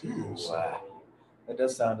in it too. Ooh, So. That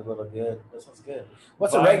does sound a little good. That sounds good.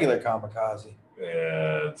 What's a regular kamikaze?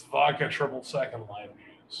 It's vodka, triple sec, and lime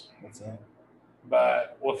juice. That's it.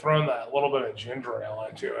 But we're throwing that little bit of ginger ale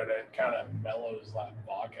into it. It kind of mellows that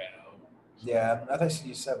vodka out. Yeah, I thought you said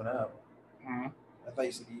use 7-Up. Mm-hmm. I thought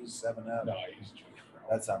you said use 7-Up. No, I use ginger ale.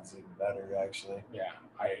 That sounds even better, actually. Yeah,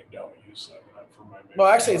 I don't use 7-Up for my mix. Well,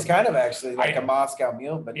 actually, it's kind of actually like a Moscow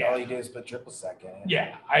Mule, but all you do is put triple sec in it.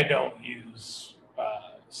 Yeah, I don't use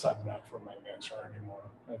 7-Up for my mixer anymore.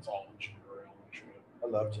 It's all ginger ale and shit. I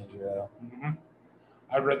love ginger ale. Mm-hmm.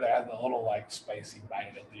 I'd rather have the little like spicy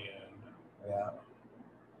bite at the end. Yeah.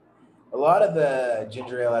 A lot of the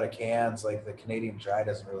ginger ale out of cans, like the Canadian Dry,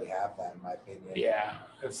 doesn't really have that, in my opinion. Yeah,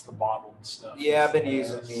 it's the bottled stuff. Yeah, I've been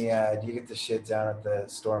using the. Do you get the shit down at the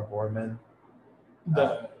store in Boardman?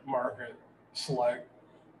 The Market Select.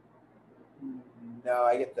 No,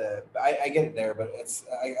 I get I get it there, but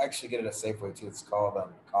I actually get it at Safeway too. It's called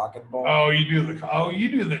Cock and Bull. Oh, you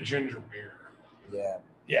do the ginger beer. Yeah.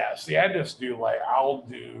 Yeah, see, I just do I'll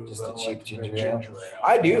do just a cheap ginger ale.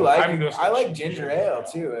 I do I like ginger ale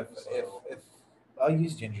too. If I'll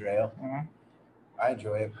use ginger ale, I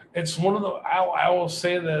enjoy it. It's one of the. I will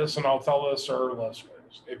say this, and I'll tell this to our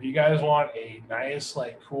listeners: if you guys want a nice,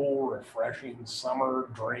 cool, refreshing summer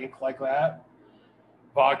drink like that,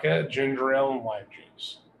 vodka, ginger ale, and lime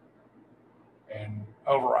juice, and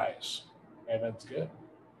over ice, and it's good.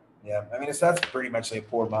 Yeah, I mean, that's pretty much like a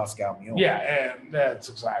poor Moscow Mule. Yeah, and that's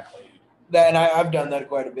exactly that. And I've done that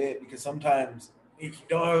quite a bit because sometimes you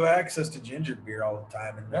don't have access to ginger beer all the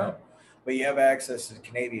time, but you have access to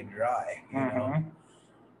Canadian Dry. You know,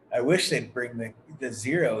 I wish they'd bring the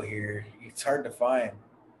Zero here. It's hard to find.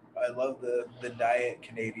 I love the Diet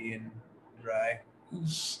Canadian Dry.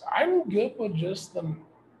 I'm good with just the.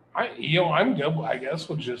 I'm good, I guess,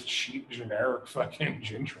 with just cheap, generic fucking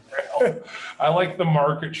ginger ale. I like the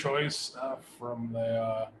market choice stuff from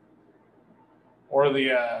the,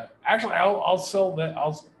 actually, I'll sell that.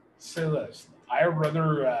 I'll say this. I'd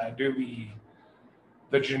rather do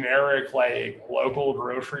the generic, local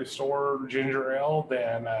grocery store ginger ale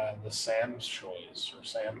than the Sam's Choice or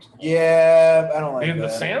Sam's Club. Yeah, I don't like that. The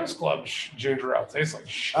Sam's Club ginger ale tastes like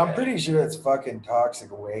shit. I'm pretty sure it's fucking toxic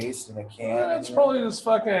waste in a can. It's probably just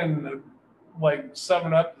fucking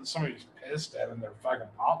 7-Up that somebody's pissed at in their fucking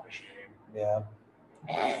pop machine. Yeah.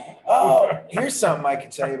 Oh, here's something I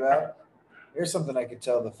could tell you about. Here's something I could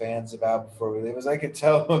tell the fans about before we leave. I could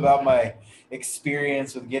tell them about my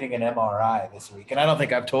experience with getting an MRI this week, and I don't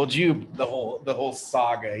think I've told you the whole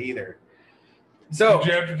saga either. So did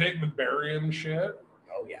you have to take the barium shit?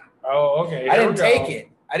 Oh yeah. Oh okay. I didn't take it.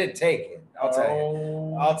 I'll tell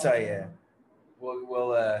you. I'll tell you.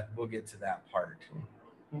 We'll get to that part.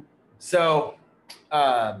 So,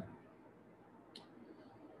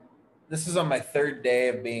 this is on my third day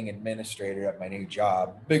of being administrator at my new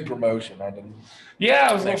job. Big promotion. Yeah,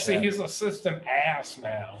 I was gonna say he's assistant ass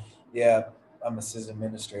now. Yeah, I'm assistant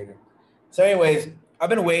administrator. So, anyways, I've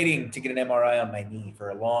been waiting to get an MRI on my knee for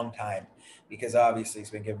a long time because obviously it's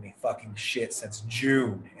been giving me fucking shit since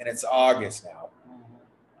June, and it's August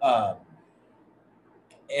now.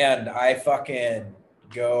 And I fucking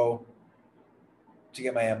go to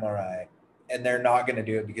get my MRI, and they're not gonna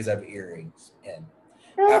do it because I have earrings in.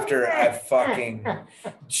 After I fucking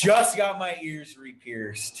just got my ears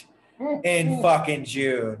re-pierced in fucking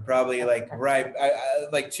June, probably like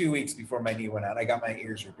 2 weeks before my knee went out, I got my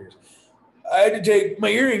ears re-pierced. I had to take my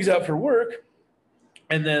earrings out for work,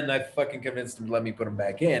 and then I fucking convinced them to let me put them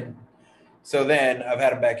back in. So then I've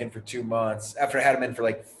had them back in for 2 months after I had them in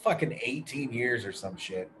for fucking 18 years or some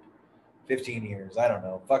shit. 15 years, I don't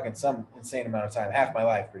know, fucking some insane amount of time, half my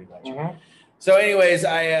life pretty much. Mm-hmm. So anyways,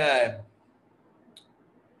 I'm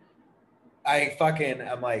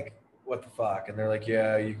like, what the fuck? And they're like,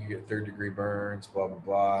 yeah, you can get 3rd-degree burns, blah, blah,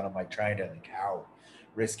 blah. And I'm like, trying to, how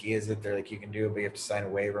risky is it? They're like, you can do it, but you have to sign a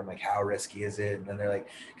waiver. I'm like, how risky is it? And then they're like,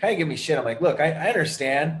 kind of give me shit. I'm like, look, I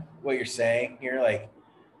understand what you're saying here.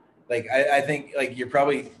 I think you're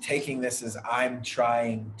probably taking this as I'm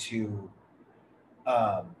trying to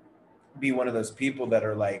be one of those people that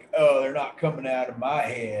are like, oh, they're not coming out of my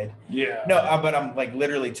head. Yeah. No, but I'm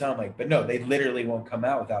literally telling but no, they literally won't come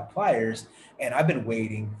out without pliers. And I've been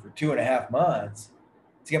waiting for 2.5 months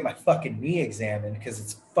to get my fucking knee examined because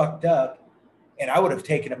it's fucked up. And I would have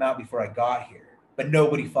taken him out before I got here, but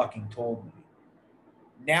nobody fucking told me.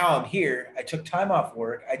 Now I'm here. I took time off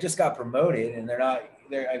work. I just got promoted, and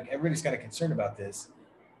everybody's kind of concerned about this,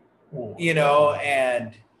 you know.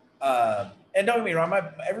 And don't get me wrong,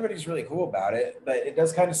 everybody's really cool about it, but it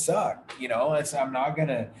does kind of suck, you know. I'm not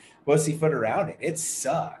gonna pussyfoot around it. It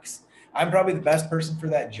sucks. I'm probably the best person for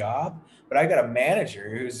that job, but I got a manager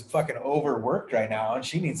who's fucking overworked right now, and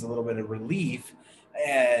she needs a little bit of relief.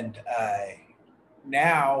 And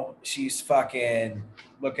now she's fucking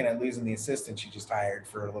looking at losing the assistant she just hired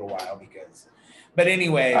for a little while because. But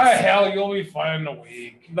anyways, hell, you'll be fine in a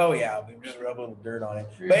week. Oh yeah, we just rub a little dirt on it.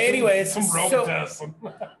 But anyways, some rope testing.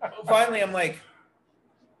 Finally, I'm like,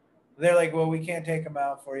 they're like, well, we can't take them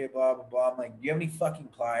out for you, blah blah blah. I'm like, do you have any fucking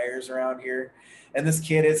pliers around here? And this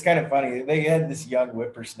kid, it's kind of funny. They had this young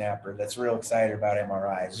whippersnapper that's real excited about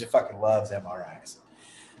MRIs. He fucking loves MRIs.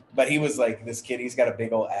 But he was like, this kid, he's got a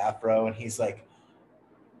big old afro, and he's like,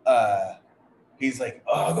 oh,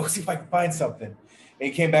 I'll go see if I can find something. And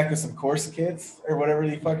he came back with some Corsicets or whatever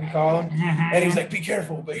you fucking call them. And he's like, be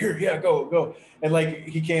careful, but here, yeah, go. And like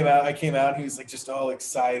I came out, and he was like just all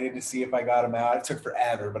excited to see if I got him out. It took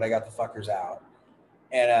forever, but I got the fuckers out.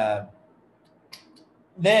 And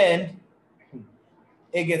then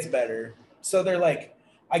it gets better. So they're like,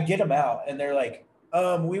 I get them out, and they're like,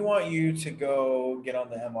 we want you to go get on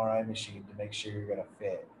the MRI machine to make sure you're gonna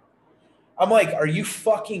fit. I'm like, are you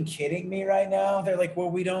fucking kidding me right now? They're like, well,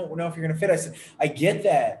 we don't know if you're going to fit. I said, I get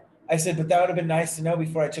that. I said, but that would have been nice to know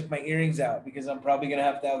before I took my earrings out because I'm probably going to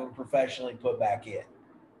have them professionally put back in.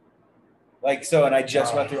 Like, so, and I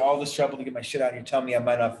just went through all this trouble to get my shit out and you're telling me I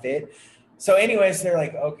might not fit. So anyways, they're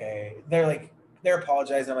like, okay. They're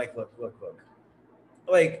apologizing. I'm like, look.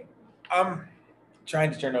 Like, I'm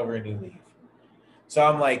trying to turn over a new leaf. So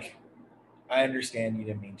I'm like, I understand you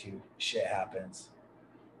didn't mean to. Shit happens.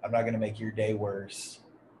 I'm not going to make your day worse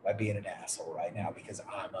by being an asshole right now because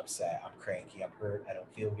I'm upset. I'm cranky. I'm hurt. I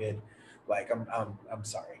don't feel good. Like, I'm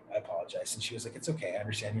sorry. I apologize. And she was like, it's okay. I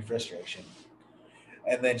understand your frustration.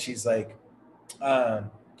 And then she's like,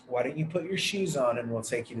 why don't you put your shoes on and we'll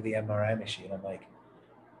take you to the MRI machine? I'm like,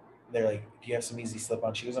 they're like, do you have some easy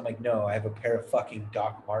slip-on shoes? I'm like, no, I have a pair of fucking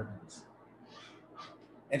Doc Martens.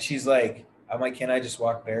 And she's like, I'm like, can I just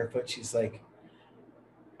walk barefoot? She's like,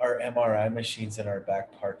 our MRI machine's in our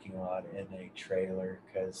back parking lot in a trailer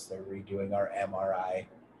because they're redoing our MRI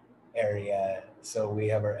area. So we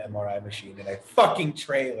have our MRI machine in a fucking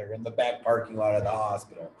trailer in the back parking lot of the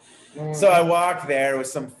hospital. So I walk there with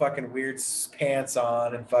some fucking weird pants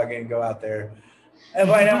on and fucking go out there. And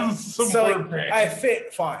by now, so like, I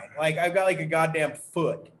fit fine. Like I've got like a goddamn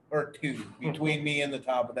foot or two between me and the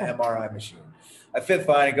top of the MRI machine. I fit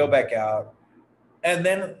fine. I go back out. And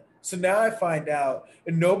then, so now I find out,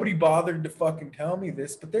 and nobody bothered to fucking tell me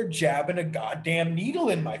this, but they're jabbing a goddamn needle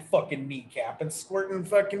in my fucking kneecap and squirting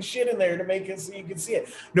fucking shit in there to make it so you can see it.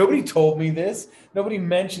 Nobody told me this. Nobody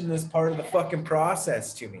mentioned this part of the fucking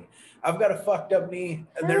process to me. I've got a fucked up knee,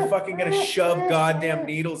 and they're fucking gonna shove goddamn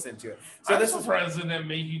needles into it. So this is president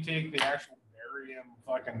make you take the actual barium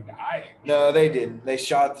fucking guy. No, they didn't. They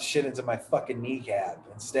shot the shit into my fucking kneecap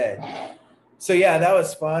instead. So yeah, that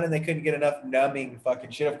was fun, and they couldn't get enough numbing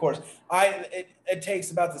fucking shit. Of course, it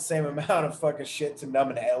takes about the same amount of fucking shit to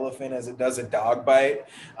numb an elephant as it does a dog bite.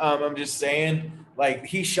 I'm just saying, like,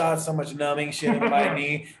 he shot so much numbing shit into my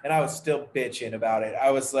knee, and I was still bitching about it.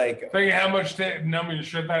 I was like, think how much numbing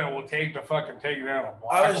shit that it will take to fucking take it out of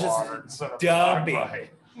Blackwater. I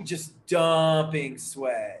was just dumping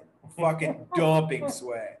sweat, fucking dumping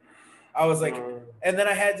sweat. I was like, and then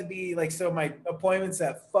I had to be like, so my appointment's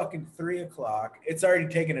at fucking 3:00. It's already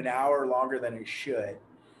taken an hour longer than it should.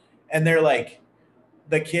 And they're like,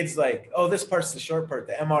 the kid's like, oh, this part's the short part.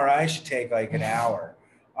 The MRI should take like an hour.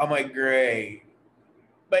 I'm like, great.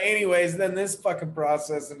 But anyways, then this fucking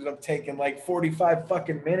process ended up taking like 45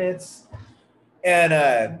 fucking minutes.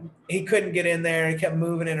 And he couldn't get in there. He kept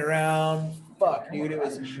moving it around. Fuck, dude, it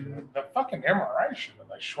was the fucking MRI should have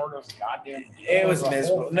like short as goddamn. It was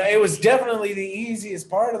miserable. No, it was definitely the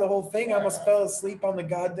easiest part of the whole thing. I almost fell asleep on the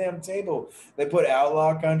goddamn table. They put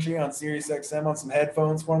Outlaw Country on Sirius XM on some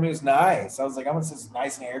headphones for me. It was nice. I was like, I'm gonna sit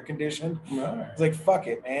nice and air conditioned. Nice. I was like, fuck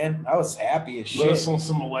it, man. I was happy as shit. Listen to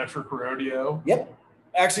some electric rodeo. Yep.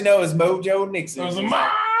 Actually, no, it was Mojo Nixon. It was a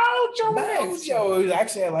Mojo.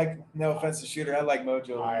 Actually, I like. No offense to Shooter, I like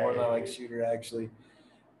Mojo more than I like Shooter. Actually.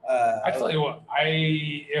 I tell you what,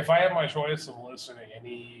 if I had my choice of listening to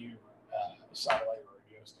any satellite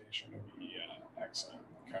radio station, it would be XM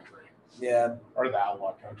Country. Yeah. Or the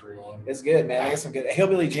Outlaw Country one. It's good, man. I got some good.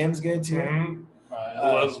 Hillbilly Jim's good too. Mm-hmm.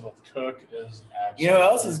 Elizabeth Cook is absolutely. You know who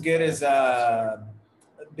else is good as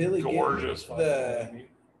Billy gorgeous.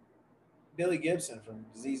 Billy Gibson from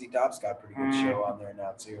ZZ Top's got a pretty good show on there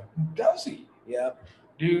now too. Does he? Yeah.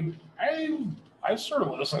 Dude, I started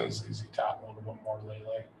listening to ZZ Top a little bit more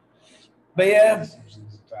lately. But yeah,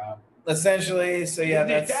 ZZ Top. Essentially, so yeah,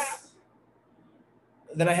 that's.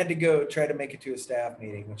 Then I had to go try to make it to a staff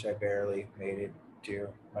meeting, which I barely made it to.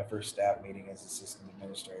 My first staff meeting as assistant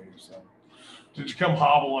administrator. So. Did you come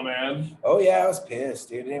hobbling in? Oh yeah, I was pissed,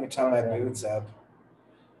 dude. Didn't even tie my boots up.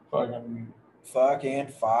 Fucking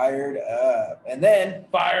fired up, and then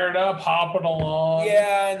fired up, hopping along.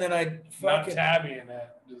 Yeah, and then I fucking not tabbying it,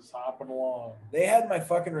 just hopping along. They had my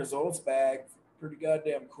fucking results back pretty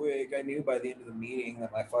goddamn quick. I knew by the end of the meeting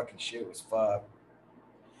that my fucking shit was fucked.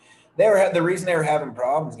 The reason they were having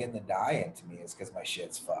problems getting the dye into me is because my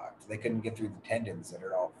shit's fucked. They couldn't get through the tendons that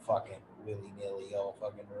are all fucking willy-nilly all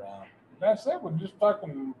fucking around. That's it. We'll just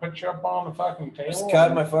fucking put you up on the fucking table. Just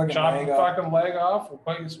cut my fucking chop leg the off. fucking leg off. We'll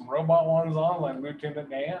put you some robot ones on like Lieutenant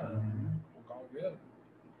Dan. And we'll go good.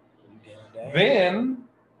 Then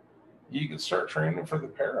you can start training for the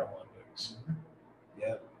Paralympics.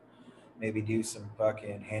 Yep. Maybe do some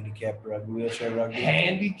fucking wheelchair rugby.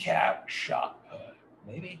 Handicap shot put.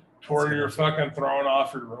 Maybe. To where you're fucking throwing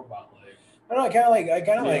off your robot leg. I don't know. I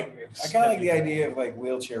kind of like the idea of like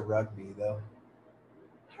wheelchair rugby though.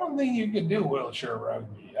 I don't think you could do wheelchair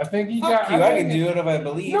rugby. I think you I can do it if I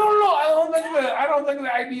believe. No. I don't think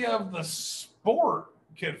the idea of the sport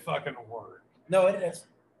could fucking work. No, it is.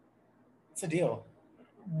 It's a deal.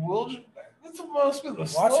 It's must be the Watch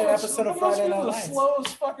slowest. an episode of Friday Night Lights. The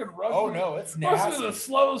slowest fucking rugby. Oh no, it's Must nasty. be the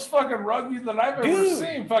slowest fucking rugby that I've ever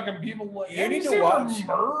seen. Fucking people like You need to watch.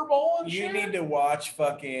 You need to watch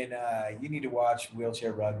fucking. You need to watch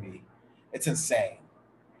wheelchair rugby. It's insane.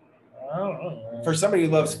 I don't know. For somebody who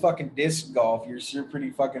loves fucking disc golf, you're pretty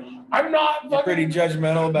fucking. I'm not. You're pretty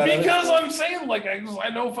jugmental about it. Because I'm saying like I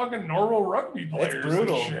know fucking normal rugby players. It's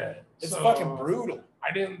brutal. And shit. It's fucking brutal.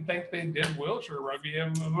 I didn't think they did wheelchair rugby.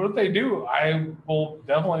 And what they do, I will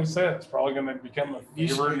definitely say it's probably going to become a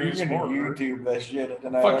favorite new sport. You're gonna YouTube that shit.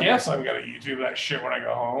 Fuck yes, I'm going to YouTube that shit when I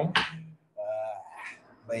go home.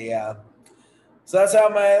 But yeah. So that's how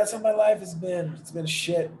my life has been. It's been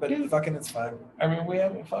shit, but fucking it's fine. I mean, we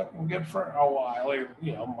have a fucking good friend.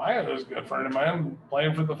 My other good friend of mine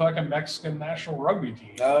playing for the fucking Mexican national rugby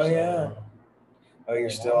team. Oh yeah. Oh, you're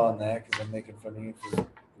still on that because I'm making fun of you for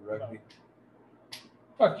rugby.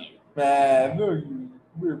 Fuck you.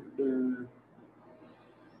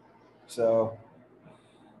 So,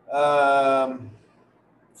 well,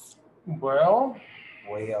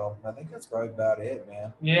 I think that's probably about it,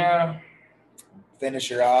 man. Yeah. Finish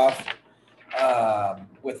her off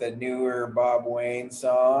with a newer Bob Wayne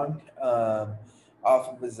song off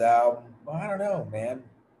of his album. Well, I don't know, man.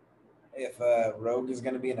 If Rogue is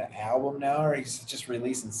going to be in an album now, or he's just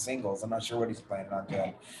releasing singles. I'm not sure what he's planning on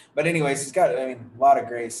doing. But anyways, he's got a lot of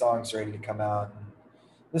great songs ready to come out. And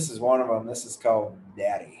this is one of them. This is called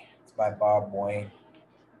Daddy. It's by Bob Wayne.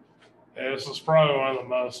 Yeah, this is probably one of the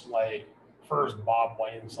most first Bob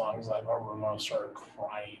Wayne songs I've ever started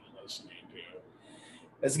crying listening to.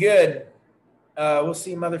 It's good. We'll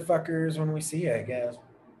see motherfuckers when we see you, I guess.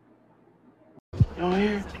 You don't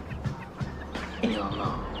hear? Hell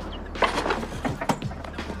no.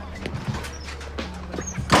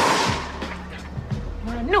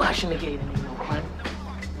 I knew I shouldn't have gave him no crime.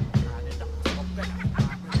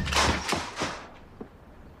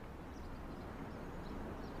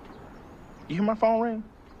 You hear my phone ring?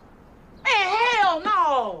 Man, hell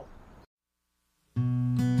no!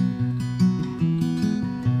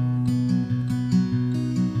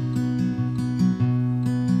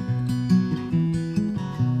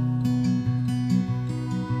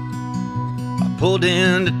 I pulled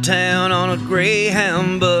into town on a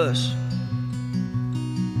Greyhound bus.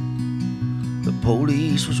 The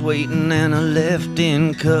police was waiting and I left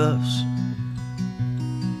in cuffs.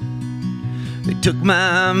 They took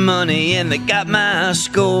my money and they got my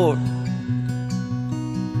score.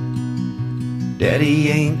 Daddy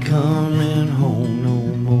ain't coming home no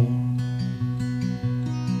more.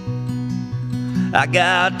 I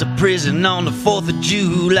got to prison on the 4th of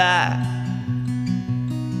July.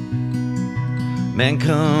 Man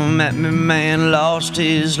come at me, man lost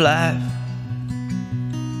his life.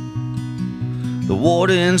 The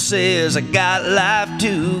warden says I got life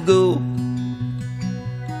to go.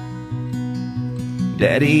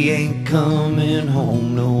 Daddy ain't coming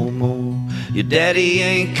home no more. Your daddy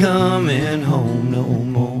ain't coming home no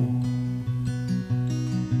more.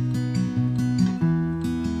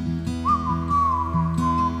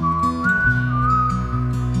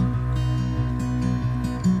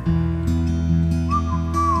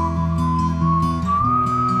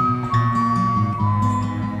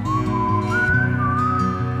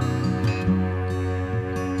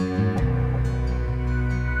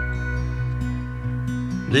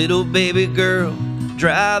 Little baby girl,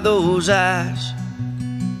 dry those eyes.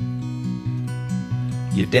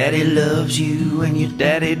 Your daddy loves you and your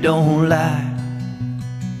daddy don't lie.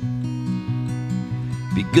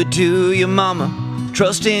 Be good to your mama,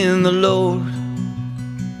 trust in the Lord.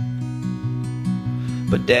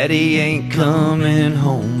 But daddy ain't coming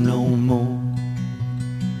home no more.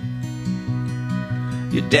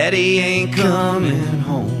 Your daddy ain't coming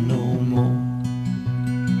home